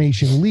this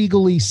information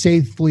legally,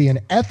 safely, and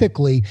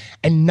ethically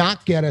and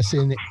not get us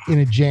in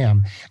a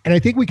jam. And I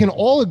think we can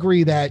all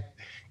agree that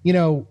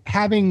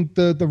having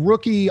the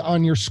rookie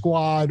on your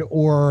squad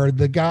or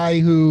the guy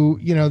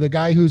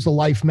who's the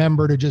life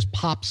member to just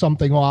pop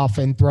something off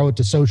and throw it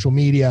to social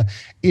media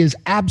is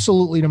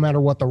absolutely, no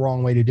matter what the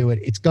wrong way to do it,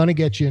 it's going to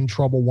get you in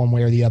trouble one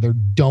way or the other.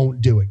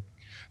 Don't do it.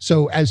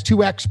 So as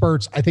 2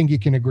 experts, I think you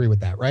can agree with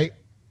that, right?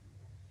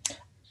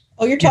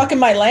 Oh, you're talking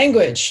my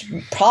language,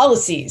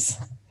 policies.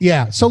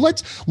 Yeah. So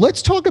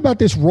let's talk about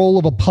this role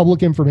of a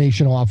public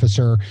information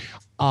officer.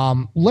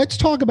 Let's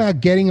talk about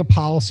getting a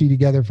policy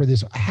together for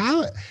this.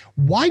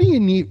 Why do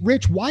you need,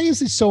 Rich, why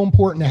is it so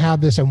important to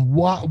have this? And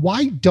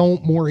why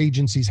don't more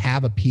agencies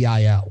have a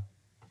PIO?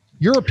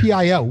 You're a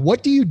PIO.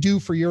 What are you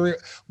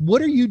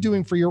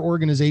doing for your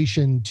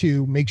organization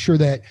to make sure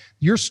that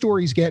your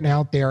story's getting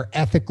out there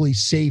ethically,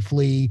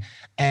 safely,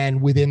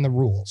 and within the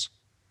rules?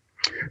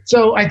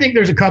 So I think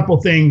there's a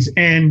couple things,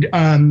 and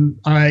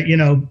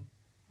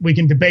we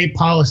can debate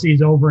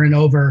policies over and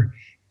over.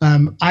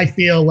 I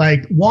feel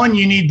like one,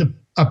 you need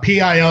a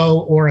PIO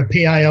or a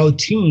PIO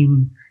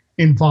team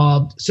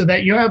involved so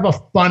that you have a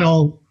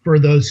funnel for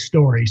those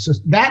stories. So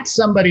that's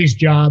somebody's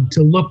job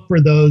to look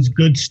for those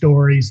good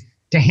stories,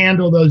 to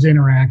handle those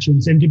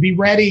interactions, and to be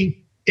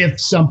ready if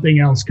something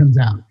else comes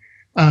out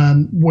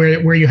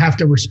where you have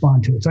to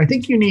respond to it. So I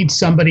think you need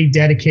somebody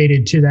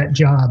dedicated to that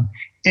job.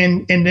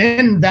 And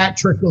then that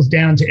trickles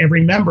down to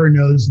every member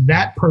knows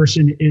that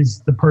person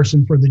is the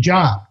person for the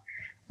job.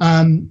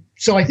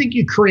 So I think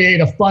you create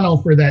a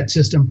funnel for that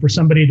system for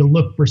somebody to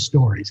look for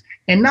stories.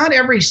 And not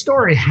every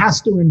story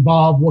has to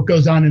involve what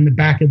goes on in the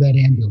back of that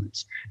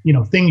ambulance.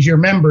 Things your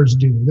members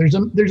do. There's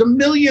a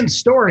million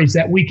stories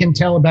that we can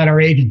tell about our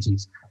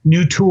agencies,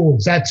 new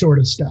tools, that sort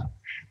of stuff.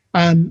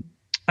 And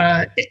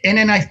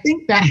then I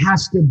think that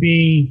has to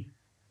be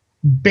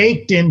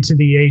baked into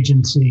the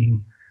agency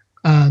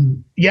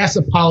Yes,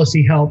 a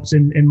policy helps,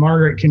 and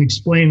Margaret can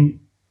explain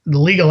the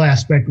legal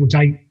aspect, which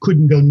I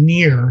couldn't go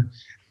near.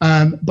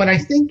 But I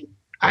think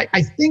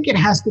it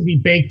has to be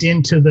baked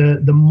into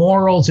the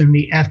morals and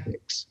the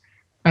ethics.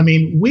 I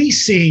mean, we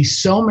see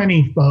so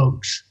many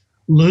folks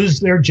lose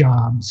their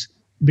jobs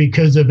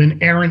because of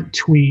an errant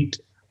tweet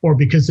or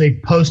because they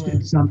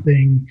posted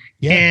something.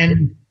 Yeah.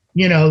 And,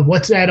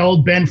 what's that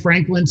old Ben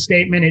Franklin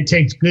statement? It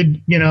takes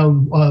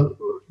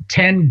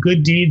 10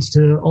 good deeds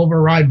to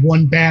override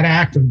one bad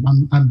act.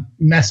 I'm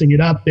messing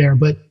it up there,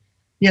 but,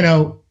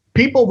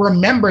 people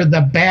remember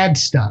the bad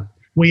stuff.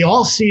 We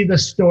all see the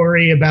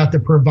story about the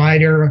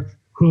provider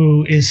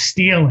who is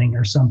stealing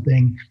or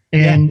something.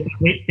 And,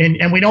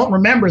 we don't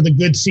remember the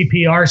good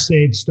CPR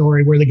save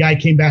story where the guy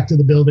came back to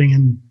the building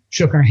and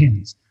shook our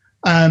hands.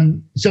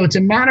 So it's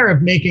a matter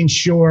of making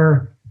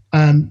sure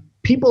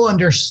people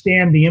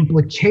understand the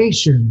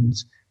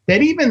implications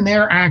that even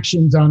their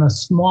actions on a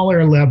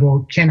smaller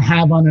level can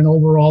have on an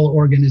overall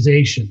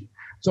organization.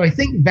 So I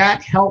think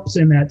that helps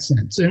in that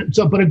sense.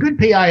 But a good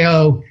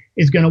PIO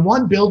is going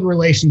to, build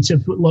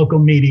relationships with local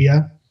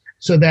media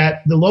so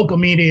that the local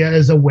media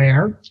is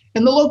aware.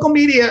 And the local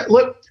media,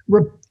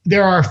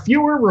 there are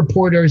fewer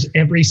reporters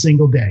every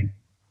single day,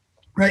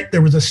 right?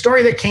 There was a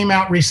story that came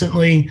out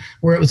recently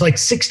where it was like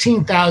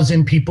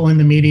 16,000 people in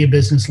the media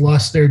business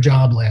lost their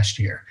job last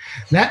year.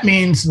 That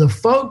means the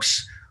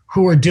folks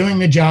who are doing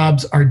the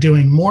jobs are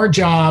doing more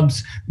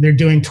jobs. They're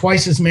doing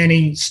twice as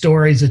many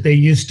stories that they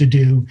used to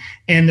do,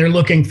 and they're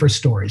looking for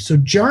stories. So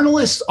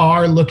journalists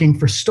are looking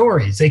for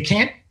stories.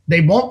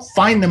 They won't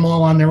find them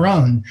all on their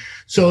own.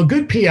 So a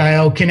good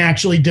PIO can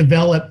actually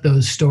develop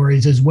those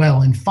stories as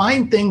well and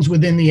find things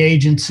within the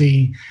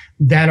agency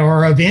that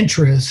are of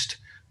interest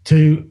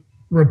to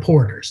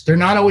reporters. They're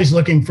not always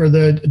looking for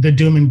the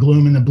doom and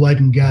gloom and the blood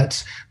and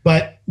guts,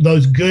 but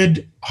those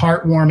good,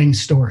 heartwarming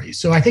stories.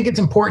 So I think it's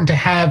important to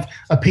have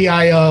a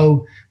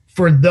PIO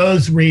for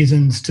those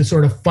reasons to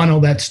sort of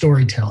funnel that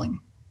storytelling.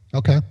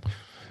 Okay.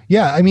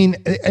 Yeah, I mean,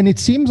 and it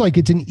seems like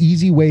it's an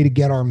easy way to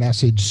get our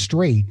message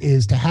straight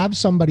is to have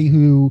somebody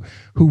who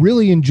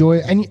really enjoy,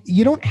 and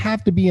you don't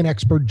have to be an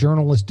expert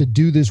journalist to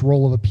do this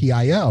role of a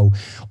PIO.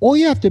 All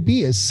you have to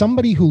be is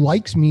somebody who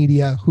likes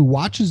media, who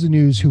watches the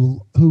news,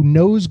 who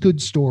knows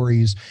good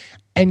stories,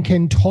 and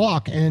can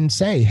talk and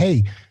say,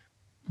 hey,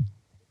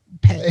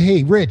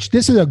 Rich,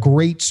 this is a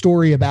great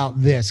story about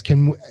this.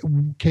 Can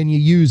you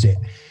use it?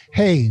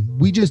 Hey,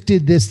 we just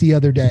did this the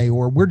other day,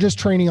 or we're just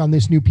training on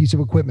this new piece of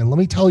equipment. Let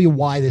me tell you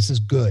why this is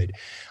good.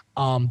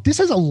 This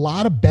has a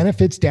lot of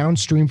benefits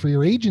downstream for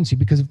your agency,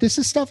 because if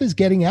this stuff is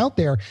getting out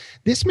there,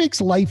 this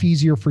makes life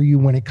easier for you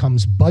when it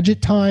comes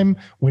budget time,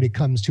 when it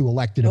comes to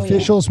elected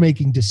officials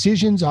making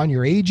decisions on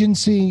your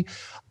agency.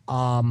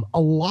 A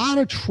lot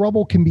of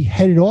trouble can be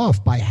headed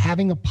off by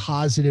having a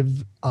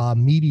positive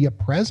media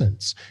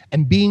presence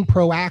and being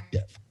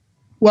proactive.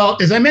 Well,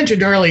 as I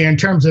mentioned earlier, in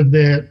terms of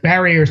the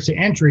barriers to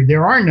entry,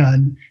 there are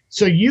none.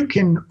 So you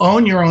can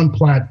own your own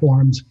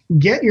platforms,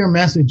 get your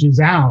messages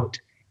out,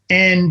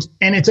 and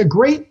it's a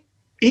great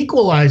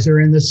equalizer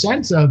in the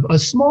sense of a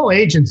small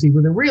agency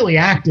with a really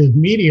active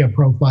media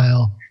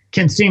profile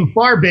can seem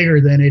far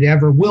bigger than it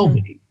ever will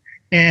be.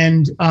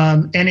 And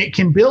it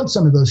can build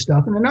some of those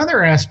stuff. And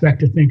another aspect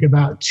to think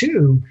about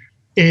too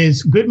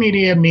is good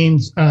media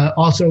means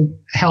also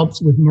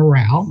helps with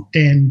morale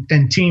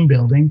and team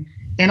building.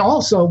 And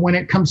also when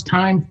it comes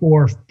time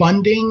for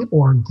funding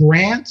or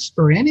grants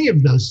or any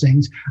of those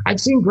things, I've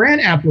seen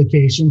grant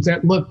applications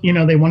that look,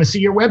 they want to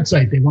see your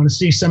website. They want to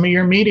see some of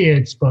your media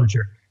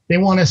exposure. They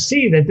want to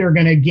see that they're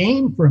going to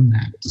gain from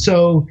that.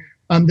 So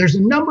there's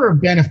a number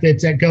of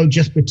benefits that go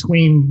just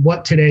between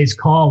what today's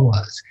call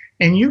was.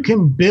 And you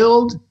can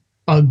build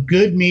a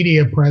good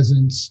media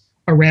presence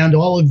around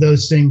all of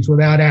those things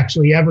without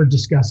actually ever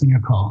discussing a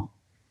call.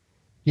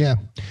 Yeah.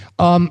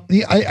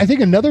 I think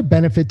another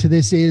benefit to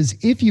this is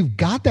if you've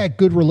got that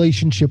good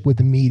relationship with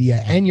the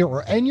media and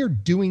you're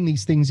doing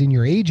these things in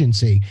your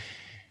agency,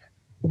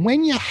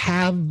 when you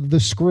have the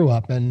screw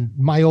up, and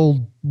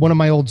one of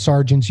my old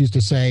sergeants used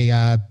to say,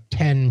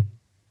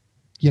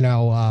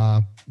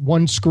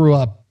 1 screw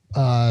up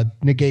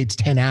negates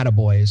 10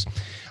 attaboys.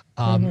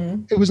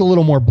 It was a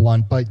little more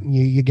blunt, but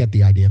you get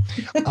the idea.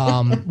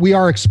 We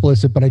are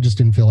explicit, but I just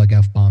didn't feel like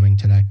F-bombing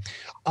today.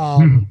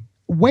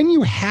 When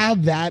you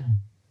have that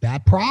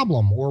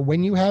problem, or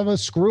when you have a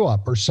screw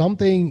up or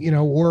something,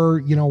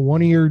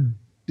 one of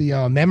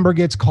your member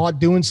gets caught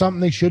doing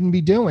something they shouldn't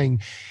be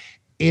doing,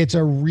 it's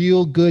a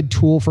real good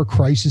tool for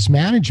crisis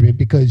management,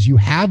 because you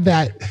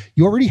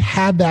already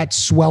have that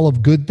swell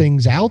of good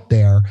things out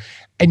there.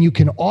 And you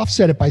can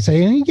offset it by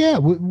saying,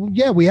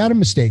 we had a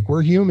mistake.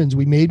 We're humans.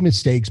 We made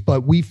mistakes,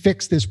 but we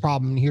fixed this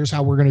problem. And here's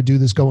how we're going to do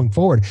this going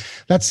forward.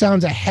 That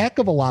sounds a heck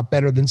of a lot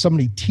better than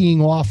somebody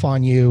teeing off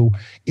on you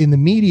in the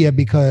media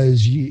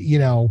because,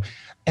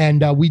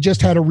 and we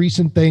just had a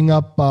recent thing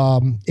up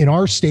in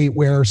our state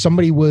where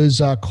somebody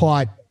was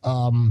caught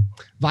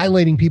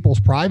violating people's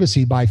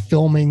privacy by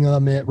filming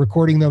them,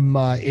 recording them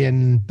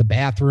in the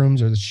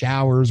bathrooms or the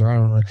showers, or I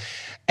don't know.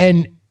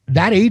 And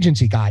that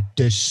agency got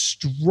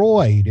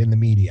destroyed in the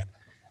media.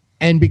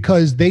 And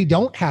because they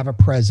don't have a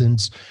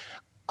presence,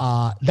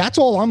 that's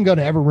all I'm going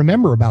to ever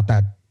remember about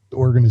that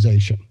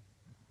organization.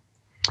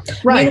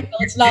 Right. Meanwhile,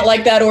 it's not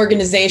like that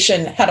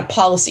organization had a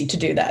policy to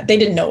do that. They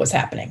didn't know what was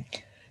happening.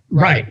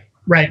 Right.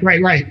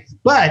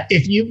 But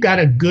if you've got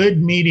a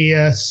good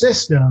media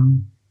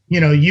system,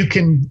 you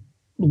can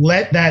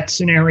let that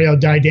scenario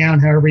die down,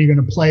 however you're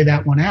going to play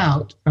that one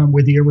out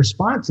with your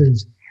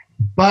responses.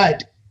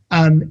 But,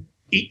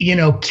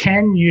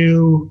 can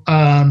you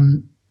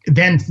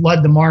then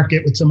flood the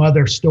market with some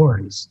other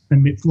stories? I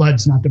mean,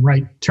 flood's not the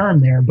right term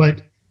there,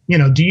 but,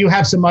 do you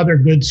have some other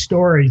good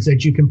stories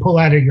that you can pull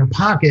out of your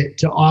pocket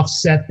to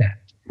offset that?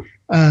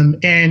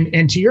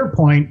 And to your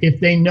point, if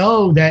they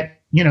know that,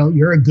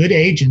 you're a good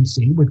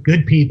agency with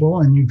good people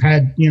and you've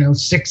had,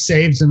 6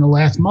 saves in the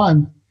last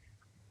month,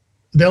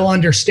 they'll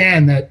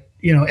understand that,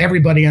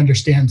 everybody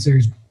understands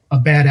there's a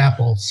bad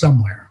apple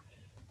somewhere.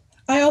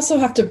 I also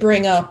have to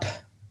bring up,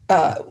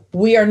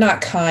 we are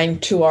not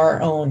kind to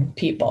our own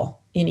people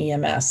in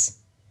EMS.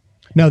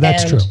 No,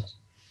 that's true.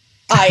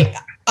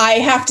 I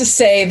have to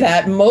say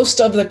that most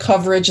of the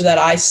coverage that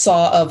I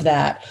saw of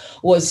that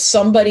was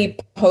somebody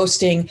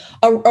posting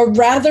a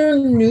rather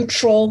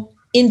neutral,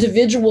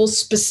 individual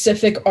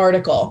specific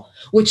article,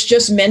 which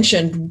just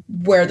mentioned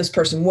where this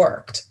person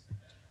worked.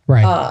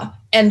 Right.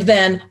 And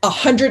then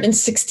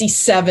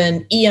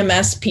 167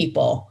 EMS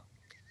people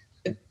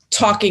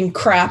talking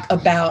crap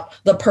about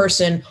the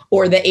person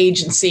or the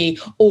agency,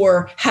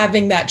 or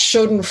having that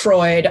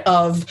schadenfreude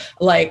of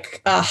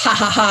like, ha ha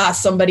ha,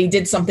 somebody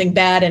did something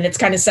bad and it's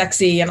kind of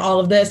sexy and all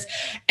of this.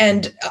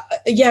 And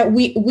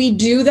we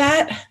do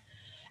that.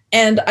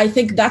 And I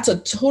think that's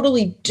a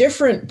totally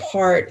different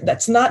part.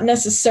 That's not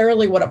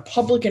necessarily what a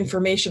public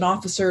information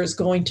officer is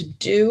going to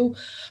do,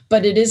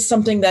 but it is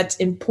something that's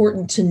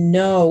important to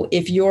know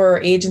if your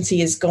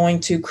agency is going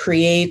to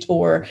create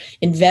or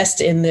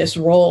invest in this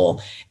role,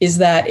 is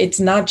that it's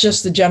not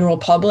just the general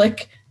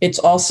public, it's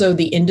also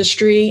the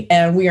industry,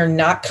 and we are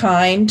not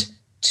kind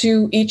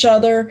to each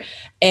other.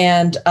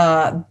 And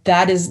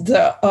that is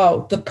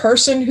the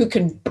person who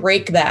can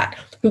break that,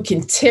 who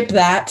can tip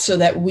that so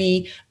that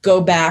we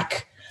go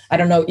back. I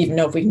don't even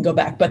know if we can go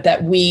back, but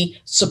that we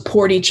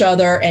support each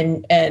other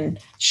and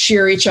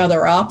cheer each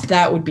other up.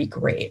 That would be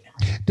great.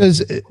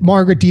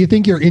 Margaret, do you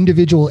think your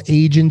individual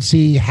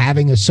agency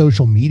having a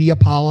social media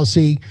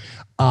policy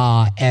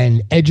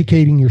and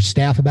educating your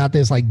staff about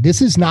this, like,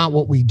 this is not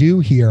what we do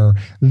here.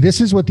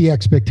 This is what the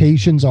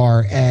expectations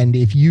are. And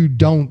if you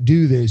don't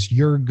do this,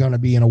 you're going to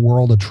be in a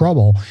world of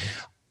trouble.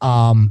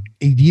 Do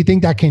you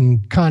think that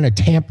can kind of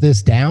tamp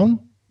this down?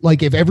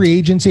 Like, if every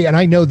agency, and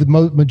I know the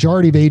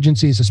majority of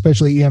agencies,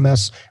 especially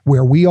EMS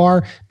where we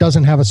are,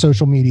 doesn't have a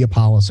social media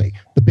policy.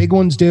 The big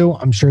ones do.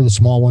 I'm sure the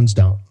small ones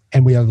don't.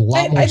 And we have a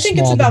lot more. I think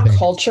it's about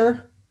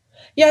culture.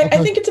 Yeah, okay.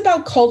 I think it's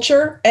about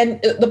culture,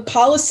 and the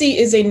policy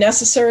is a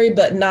necessary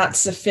but not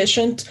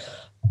sufficient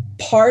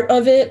part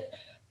of it.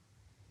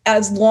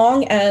 As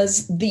long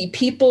as the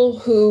people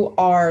who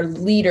are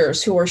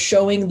leaders, who are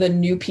showing the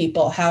new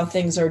people how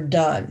things are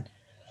done,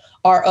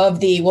 are of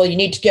the, well, you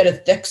need to get a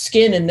thick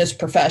skin in this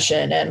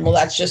profession, and well,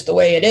 that's just the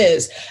way it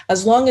is.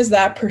 As long as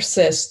that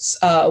persists,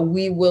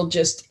 we will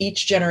just,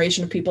 each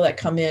generation of people that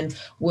come in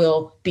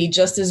will be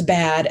just as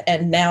bad.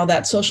 And now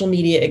that social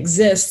media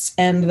exists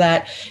and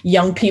that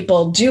young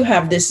people do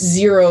have this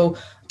zero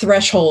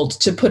threshold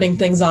to putting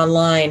things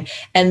online,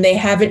 and they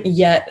haven't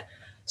yet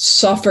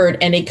suffered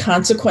any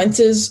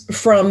consequences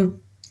from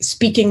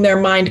speaking their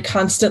mind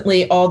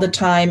constantly all the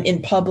time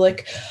in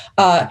public,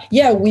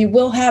 we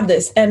will have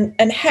this. And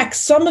heck,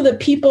 some of the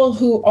people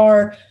who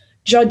are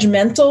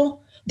judgmental,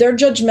 they're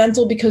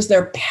judgmental because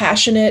they're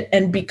passionate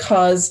and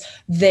because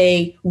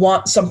they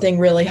want something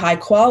really high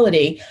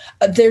quality.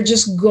 They're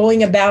just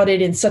going about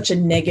it in such a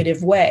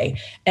negative way.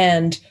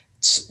 And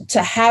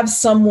to have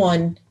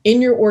someone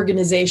in your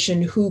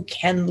organization who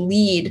can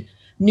lead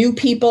new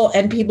people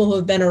and people who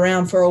have been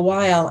around for a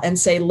while and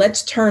say,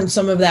 let's turn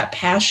some of that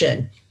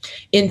passion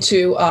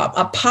into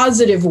a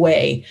positive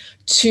way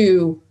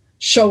to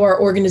show our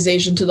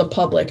organization to the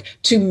public,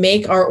 to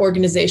make our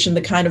organization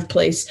the kind of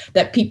place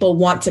that people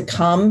want to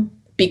come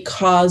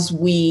because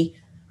we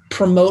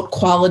promote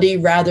quality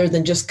rather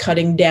than just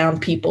cutting down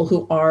people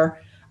who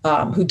are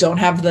who don't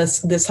have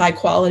this high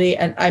quality.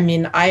 And I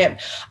mean, I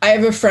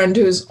have a friend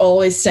who's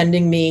always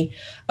sending me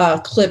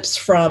clips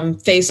from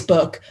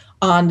Facebook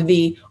on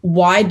the,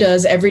 why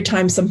does every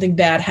time something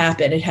bad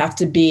happen, it have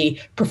to be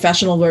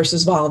professional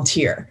versus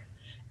volunteer?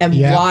 And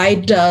why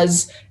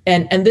does,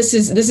 and this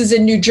is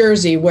in New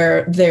Jersey,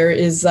 where there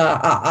is a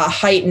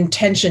heightened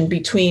tension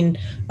between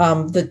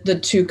the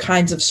two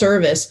kinds of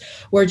service,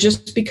 where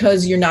just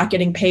because you're not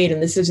getting paid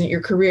and this isn't your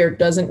career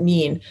doesn't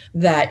mean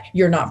that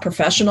you're not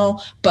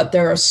professional. But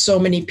there are so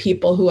many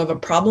people who have a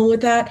problem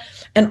with that.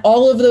 And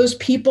all of those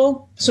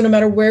people, so no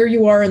matter where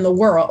you are in the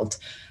world,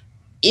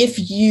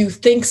 if you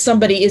think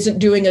somebody isn't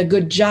doing a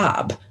good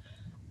job,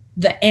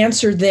 the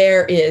answer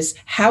there is,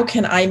 how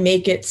can I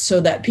make it so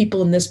that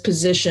people in this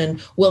position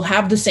will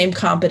have the same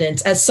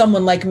competence as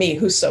someone like me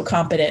who's so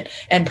competent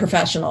and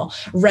professional,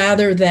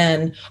 rather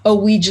than, oh,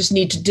 we just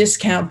need to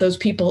discount those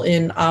people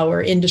in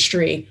our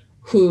industry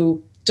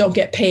who don't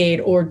get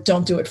paid or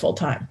don't do it full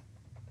time.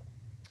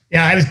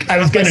 Yeah, I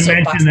was going to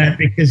mention that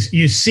because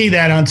you see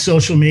that on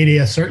social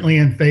media, certainly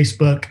on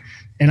Facebook,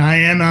 and I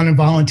am on a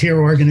volunteer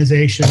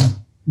organization.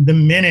 The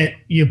minute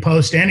you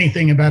post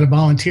anything about a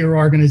volunteer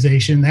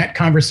organization, that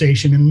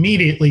conversation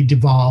immediately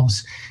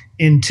devolves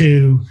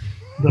into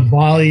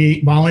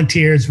the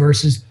volunteers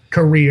versus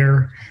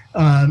career,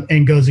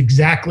 and goes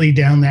exactly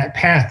down that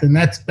path. And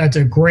that's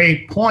a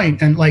great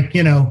point. And like,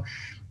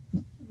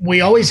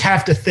 we always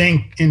have to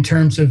think in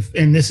terms of,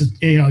 and this is,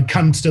 it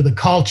comes to the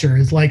culture,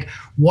 is like,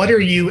 what are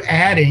you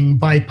adding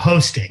by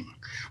posting?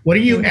 What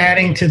are you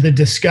adding to the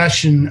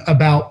discussion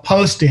about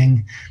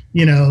posting,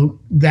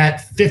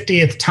 that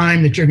 50th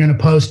time that you're going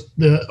to post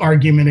the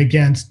argument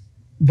against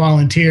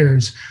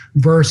volunteers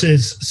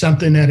versus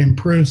something that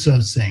improves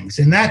those things?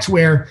 And that's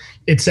where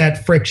it's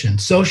that friction.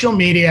 Social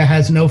media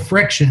has no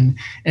friction,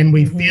 and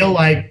we feel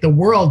like the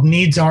world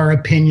needs our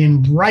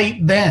opinion right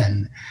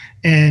then.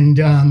 And,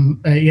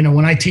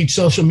 when I teach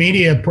social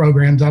media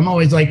programs, I'm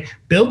always like,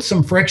 build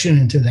some friction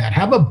into that.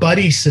 Have a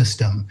buddy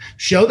system.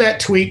 Show that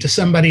tweet to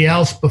somebody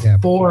else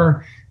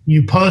before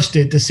you post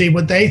it to see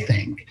what they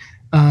think.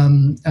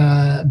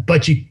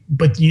 But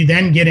you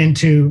then get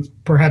into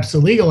perhaps the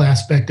legal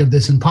aspect of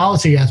this and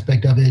policy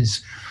aspect of it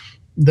is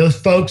those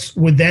folks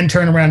would then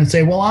turn around and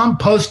say, well, I'm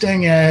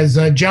posting as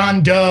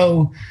John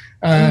Doe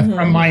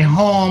from my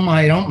home.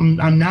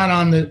 I'm not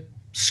on the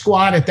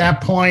squad at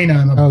that point.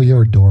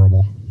 You're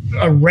adorable.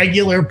 A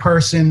regular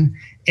person,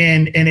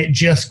 and it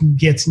just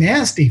gets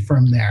nasty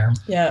from there.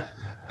 Yeah.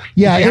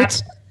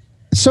 It's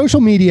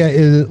social media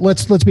is,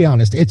 let's be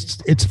honest,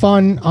 it's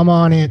fun. I'm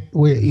on it.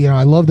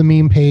 I love the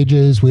meme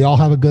pages. We all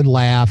have a good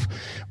laugh,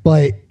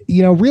 but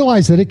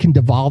realize that it can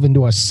devolve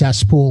into a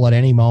cesspool at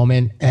any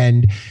moment.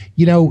 And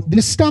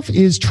this stuff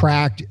is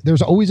tracked.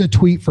 There's always a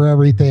tweet for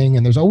everything,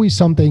 and there's always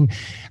something.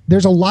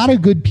 There's a lot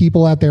of good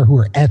people out there who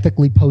are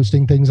ethically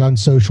posting things on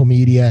social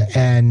media,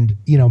 and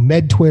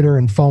Med Twitter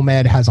and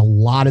FOMED has a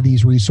lot of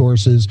these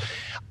resources.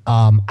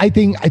 I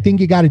think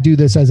you got to do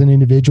this as an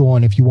individual,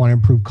 and if you want to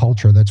improve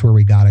culture, that's where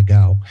we got to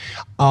go.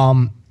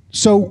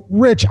 So,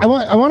 Rich, I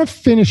want to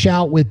finish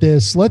out with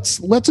this.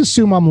 Let's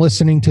assume I'm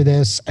listening to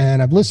this,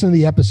 and I've listened to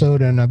the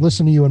episode, and I've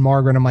listened to you and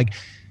Margaret. I'm like,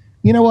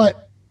 you know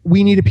what?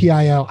 We need a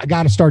PIO. I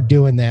got to start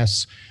doing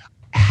this.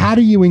 How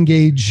do you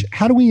engage?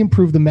 How do we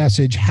improve the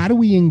message? How do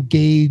we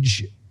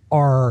engage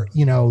our,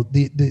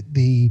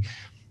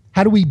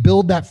 how do we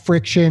build that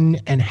friction,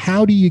 and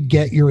how do you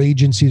get your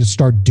agency to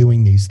start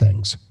doing these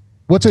things?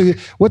 What's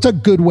a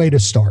good way to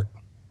start?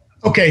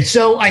 Okay,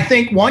 so I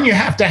think one, you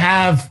have to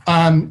have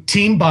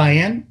team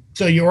buy-in.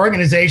 So your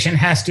organization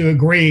has to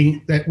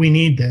agree that we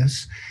need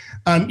this.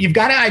 You've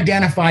got to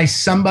identify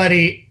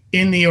somebody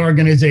in the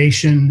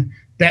organization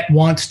that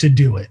wants to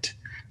do it.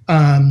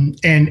 And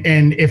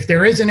if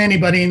there isn't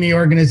anybody in the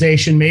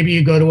organization, maybe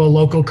you go to a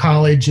local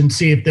college and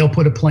see if they'll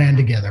put a plan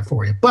together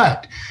for you.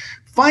 But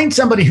find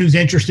somebody who's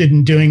interested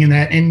in doing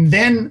that, and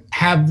then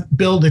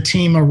build a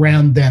team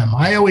around them.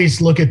 I always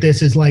look at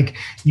this as like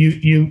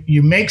you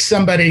make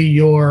somebody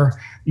your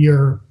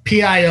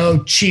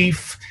PIO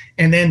chief,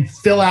 and then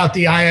fill out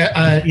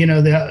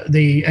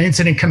the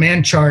incident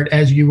command chart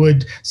as you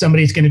would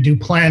somebody who's going to do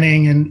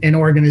planning and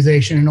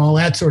organization and all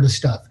that sort of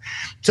stuff.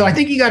 So I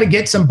think you got to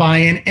get some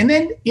buy-in, and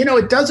then,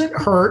 it doesn't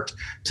hurt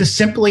to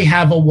simply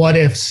have a what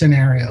if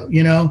scenario.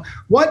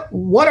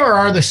 What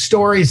are the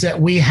stories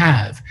that we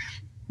have?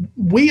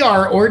 We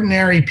are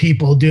ordinary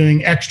people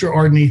doing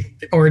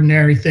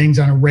extraordinary things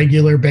on a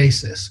regular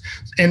basis.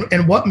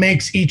 And what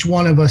makes each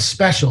one of us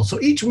special? So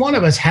each one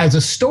of us has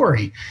a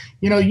story.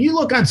 You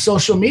look on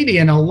social media,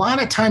 and a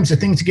lot of times the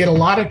things that get a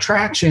lot of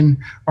traction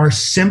are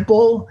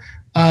simple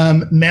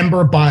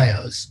member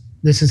bios.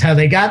 This is how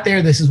they got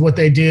there. This is what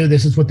they do.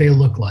 This is what they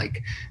look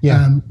like.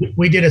 Yeah.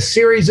 We did a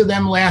series of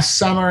them last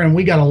summer, and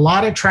we got a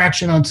lot of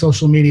traction on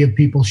social media of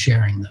people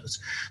sharing those.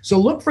 So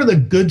look for the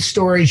good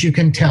stories you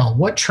can tell.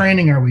 What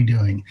training are we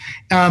doing?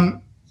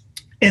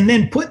 And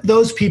then put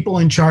those people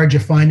in charge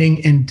of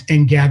finding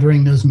and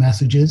gathering those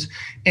messages,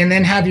 and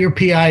then have your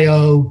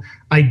PIO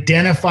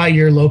identify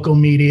your local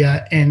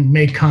media and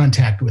make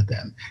contact with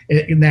them.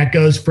 And that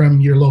goes from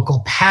your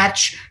local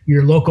patch,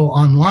 your local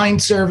online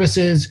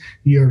services,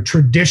 your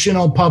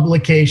traditional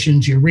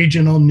publications, your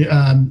regional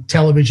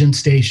television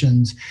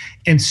stations,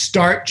 and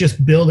start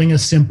just building a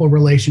simple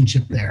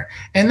relationship there.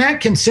 And that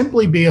can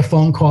simply be a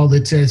phone call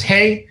that says,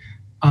 hey,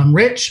 I'm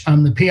Rich,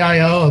 I'm the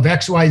PIO of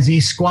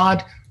XYZ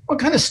Squad. What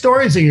kind of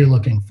stories are you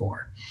looking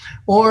for?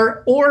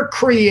 Or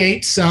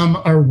create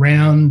some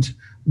around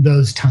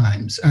those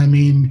times. I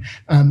mean,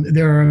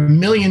 there are a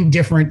million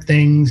different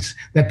things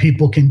that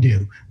people can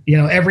do.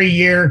 Every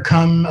year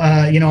come,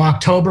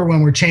 October,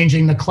 when we're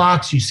changing the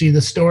clocks, you see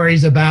the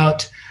stories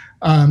about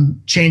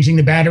changing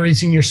the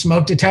batteries in your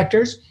smoke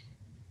detectors.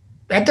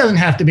 that doesn't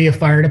have to be a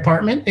fire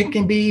department. It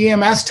can be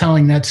EMS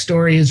telling that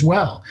story as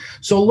well.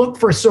 So look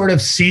for sort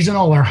of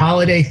seasonal or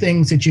holiday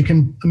things that you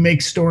can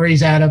make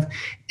stories out of.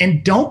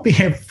 And don't be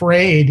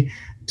afraid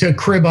to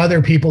crib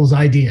other people's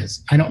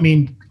ideas. I don't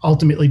mean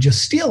ultimately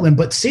just steal them,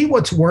 but see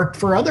what's worked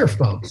for other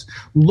folks.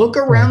 Look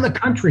around the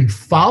country,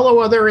 follow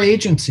other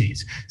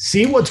agencies,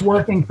 see what's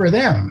working for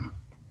them.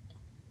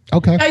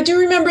 Okay. I do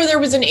remember there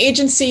was an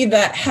agency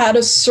that had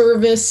a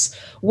service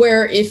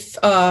where if,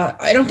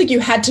 I don't think you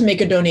had to make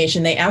a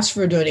donation, they asked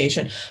for a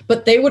donation,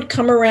 but they would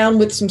come around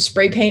with some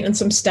spray paint and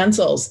some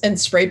stencils and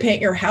spray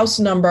paint your house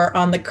number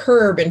on the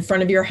curb in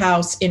front of your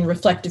house in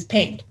reflective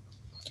paint.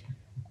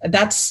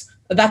 That's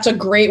a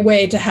great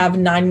way to have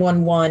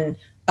 911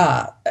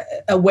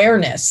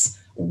 awareness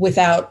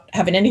without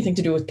having anything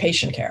to do with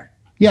patient care.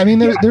 Yeah, I mean,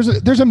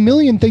 there's a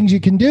million things you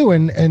can do,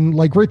 and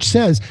like Rich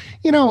says,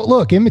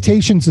 look,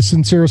 imitation's the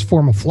sincerest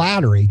form of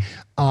flattery.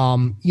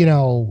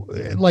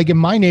 Like in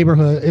my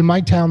neighborhood, in my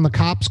town, the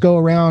cops go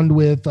around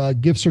with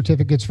gift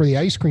certificates for the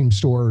ice cream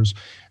stores,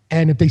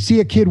 and if they see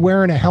a kid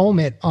wearing a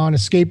helmet on a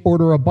skateboard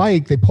or a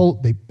bike, they pull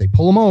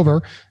them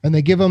over and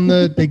they give them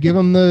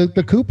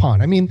the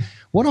coupon. I mean,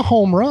 what a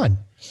home run!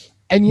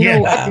 And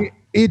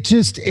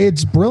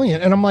it's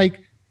brilliant. And I'm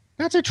like,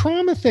 that's a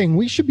trauma thing.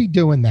 We should be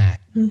doing that.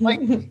 Like,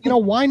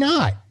 why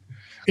not?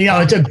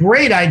 It's a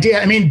great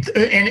idea. I mean,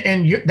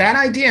 and that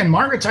idea and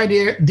Margaret's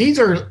idea, these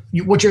are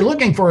what you're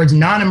looking for is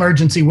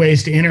non-emergency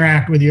ways to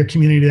interact with your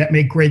community that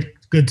make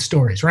good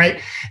stories,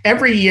 right?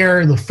 Every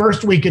year, the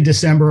first week of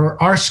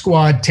December, our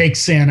squad takes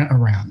Santa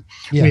around.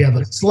 Yeah. We have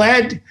a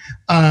sled.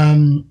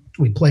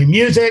 We play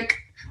music.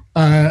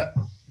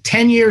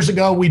 10 years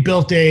ago, we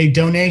built a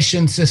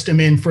donation system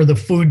in for the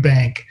food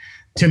bank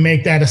to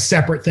make that a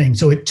separate thing.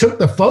 So it took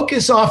the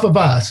focus off of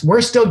us.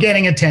 We're still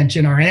getting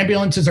attention. Our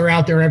ambulances are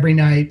out there every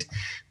night.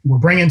 We're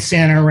bringing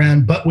Santa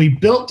around, but we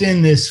built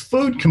in this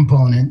food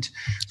component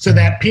so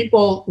that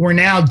people were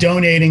now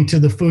donating to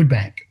the food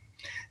bank.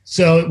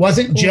 So it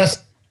wasn't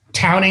just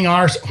touting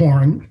our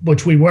horn,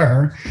 which we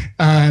were.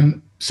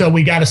 So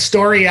we got a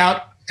story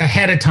out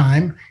ahead of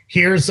time.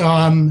 Here's,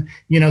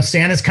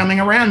 Santa's coming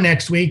around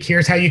next week.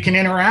 Here's how you can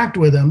interact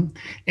with him.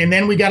 And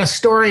then we got a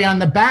story on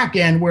the back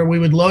end where we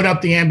would load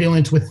up the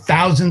ambulance with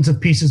thousands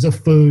of pieces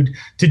of food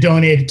to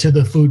donate to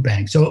the food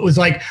bank. So it was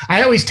like,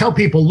 I always tell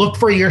people, look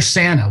for your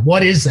Santa.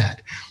 What is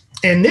that?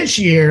 And this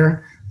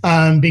year,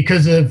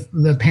 because of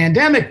the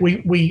pandemic,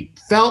 we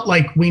felt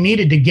like we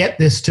needed to get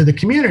this to the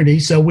community.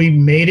 So we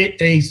made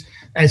it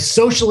as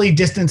socially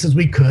distanced as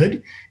we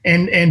could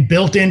and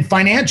built in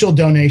financial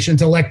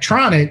donations,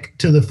 electronic,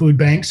 to the food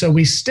bank. So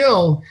we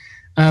still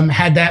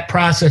had that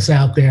process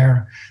out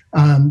there.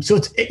 So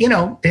it's,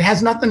 it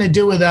has nothing to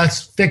do with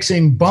us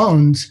fixing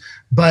bones,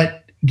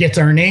 but gets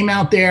our name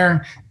out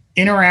there,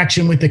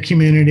 interaction with the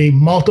community,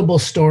 multiple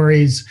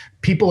stories.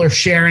 People are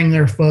sharing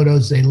their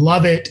photos. They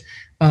love it.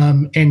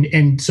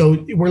 And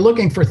so we're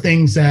looking for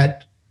things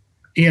that,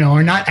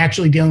 are not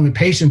actually dealing with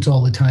patients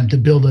all the time to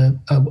build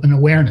an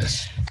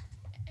awareness.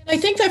 I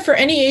think that for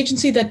any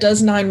agency that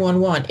does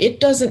 911, it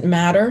doesn't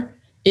matter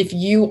if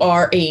you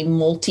are a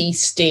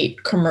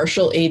multi-state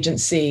commercial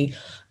agency,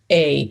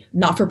 a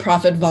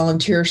not-for-profit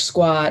volunteer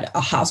squad,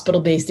 a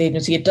hospital-based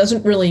agency. It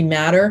doesn't really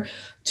matter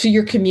to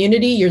your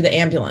community. You're the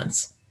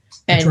ambulance.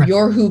 And right.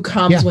 You're who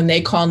comes when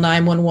they call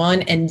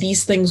 911, and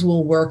these things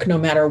will work no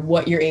matter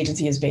what your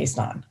agency is based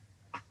on.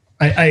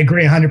 I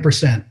agree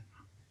 100%.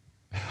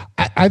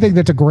 I think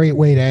that's a great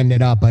way to end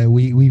it up.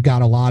 We've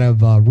got a lot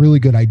of really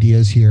good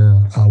ideas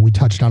here. We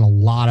touched on a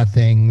lot of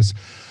things.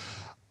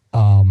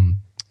 Bottom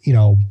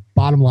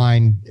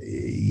line,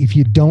 if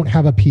you don't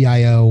have a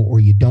PIO or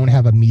you don't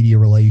have a media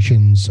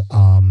relations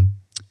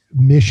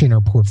mission or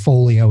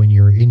portfolio in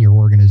your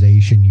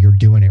organization, you're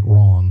doing it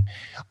wrong.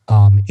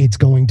 It's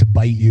going to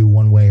bite you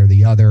one way or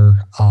the other,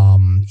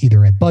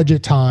 either at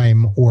budget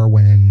time or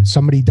when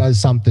somebody does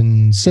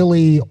something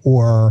silly,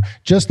 or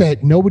just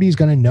that nobody's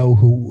going to know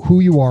who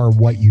you are,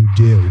 what you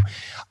do.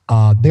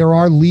 There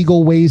are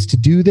legal ways to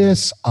do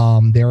this.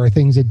 There are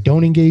things that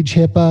don't engage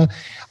HIPAA,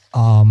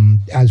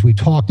 as we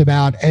talked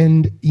about.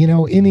 And,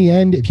 in the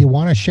end, if you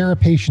want to share a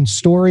patient's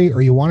story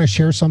or you want to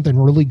share something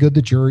really good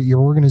that your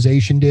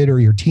organization did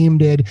or your team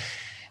did,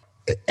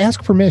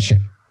 ask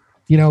permission.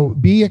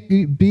 Be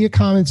a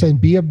common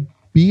sense,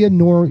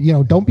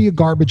 don't be a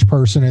garbage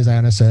person, as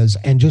Anna says,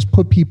 and just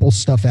put people's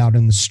stuff out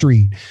in the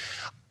street.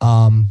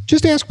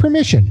 Just ask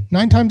permission.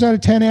 9 times out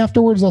of 10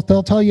 afterwards,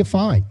 they'll tell you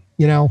fine.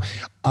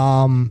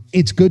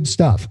 It's good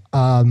stuff.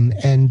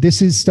 And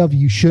this is stuff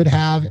you should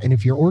have. And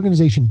if your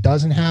organization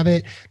doesn't have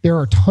it, there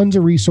are tons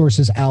of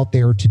resources out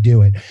there to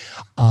do it.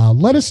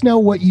 Let us know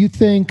what you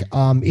think.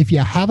 If you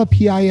have a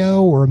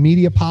PIO or a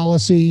media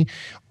policy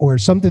or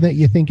something that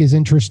you think is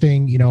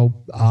interesting,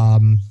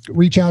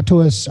 reach out to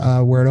us.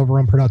 We're at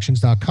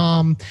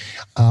overrunproductions.com.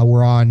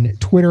 We're on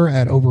Twitter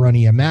at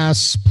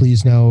overrunems.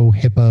 Please no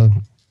HIPAA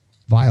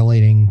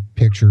violating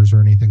pictures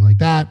or anything like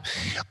that.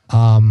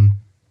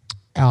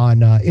 On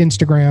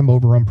Instagram,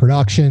 Overrun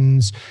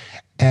Productions,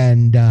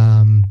 and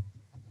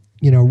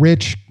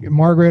Rich,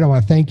 Margaret, I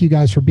want to thank you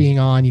guys for being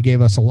on. You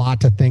gave us a lot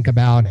to think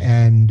about,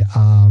 and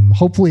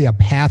hopefully a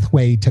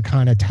pathway to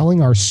kind of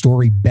telling our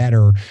story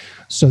better,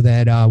 so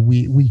that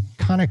we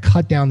kind of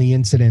cut down the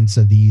incidence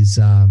of these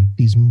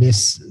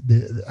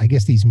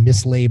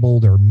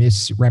mislabeled or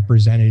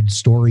misrepresented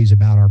stories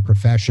about our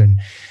profession.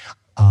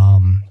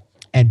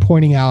 And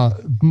pointing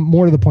out,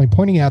 more to the point,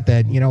 pointing out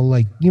that,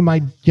 like you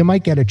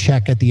might get a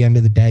check at the end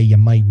of the day, you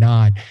might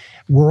not.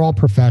 We're all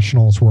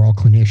professionals, we're all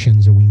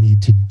clinicians, and we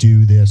need to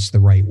do this the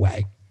right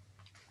way.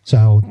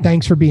 So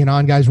thanks for being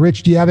on, guys.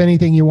 Rich, do you have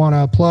anything you want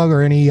to plug,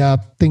 or any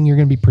thing you're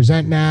going to be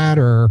presenting at,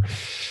 or?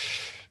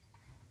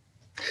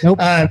 Nope.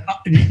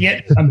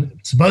 Yeah, I'm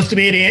supposed to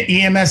be at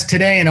EMS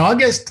today in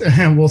August.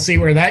 We'll see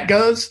where that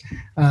goes.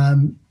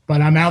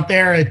 But I'm out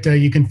there at,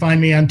 you can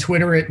find me on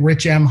Twitter at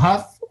Rich M.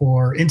 Huff,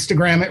 or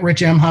Instagram at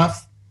Rich M.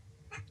 Huff.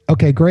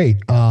 Okay, great.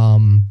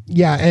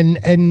 Yeah,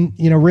 and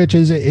Rich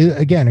is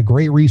again a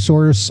great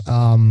resource.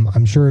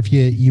 I'm sure if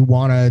you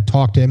want to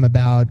talk to him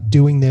about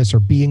doing this or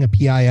being a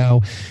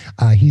PIO,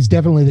 he's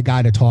definitely the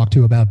guy to talk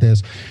to about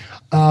this.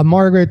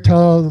 Margaret,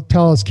 tell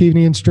us,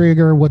 Keavney and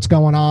Strieger, what's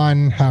going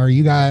on? How are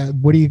you guys?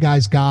 What do you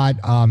guys got?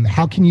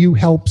 How can you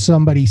help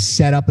somebody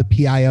set up a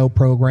PIO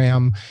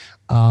program?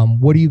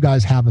 What do you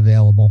guys have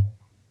available?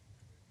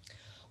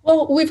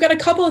 Well, we've got a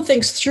couple of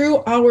things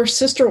through our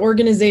sister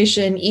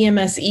organization,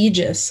 EMS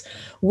Aegis.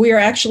 We are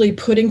actually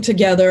putting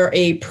together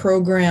a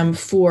program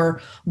for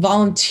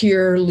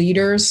volunteer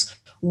leaders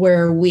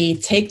where we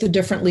take the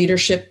different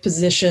leadership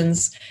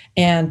positions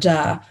and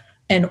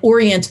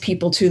orient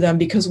people to them,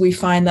 because we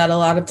find that a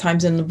lot of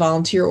times in the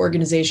volunteer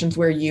organizations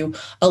where you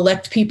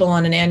elect people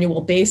on an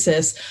annual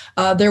basis,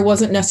 there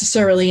wasn't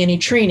necessarily any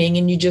training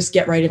and you just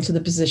get right into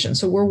the position.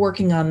 So we're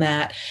working on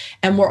that.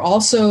 And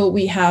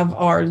we have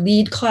our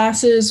lead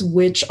classes,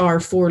 which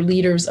are for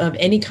leaders of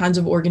any kinds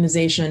of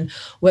organization,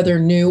 whether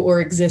new or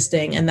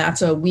existing. And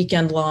that's a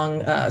weekend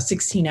long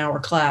 16-hour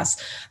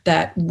class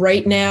that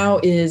right now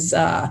is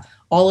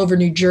all over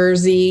New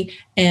Jersey.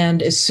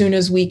 And as soon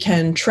as we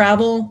can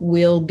travel,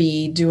 we'll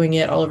be doing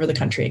it all over the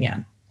country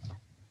again.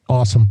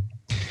 Awesome.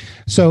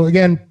 So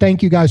again,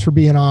 thank you guys for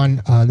being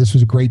on. This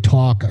was a great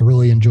talk. I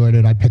really enjoyed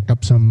it. I picked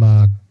up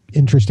some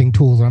interesting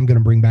tools that I'm going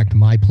to bring back to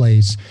my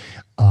place.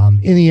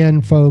 In the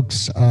end,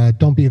 folks,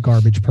 don't be a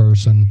garbage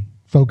person.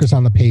 Focus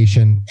on the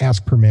patient,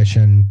 ask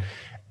permission,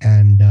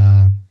 and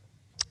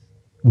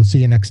we'll see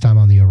you next time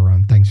on the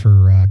Overrun. Thanks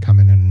for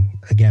coming. And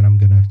again, I'm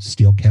going to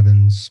steal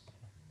Kevin's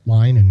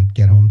line and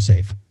get home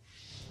safe.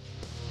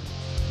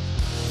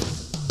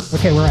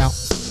 Okay, we're out.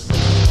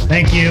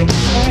 Thank you. All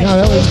right. No,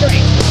 that was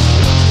great.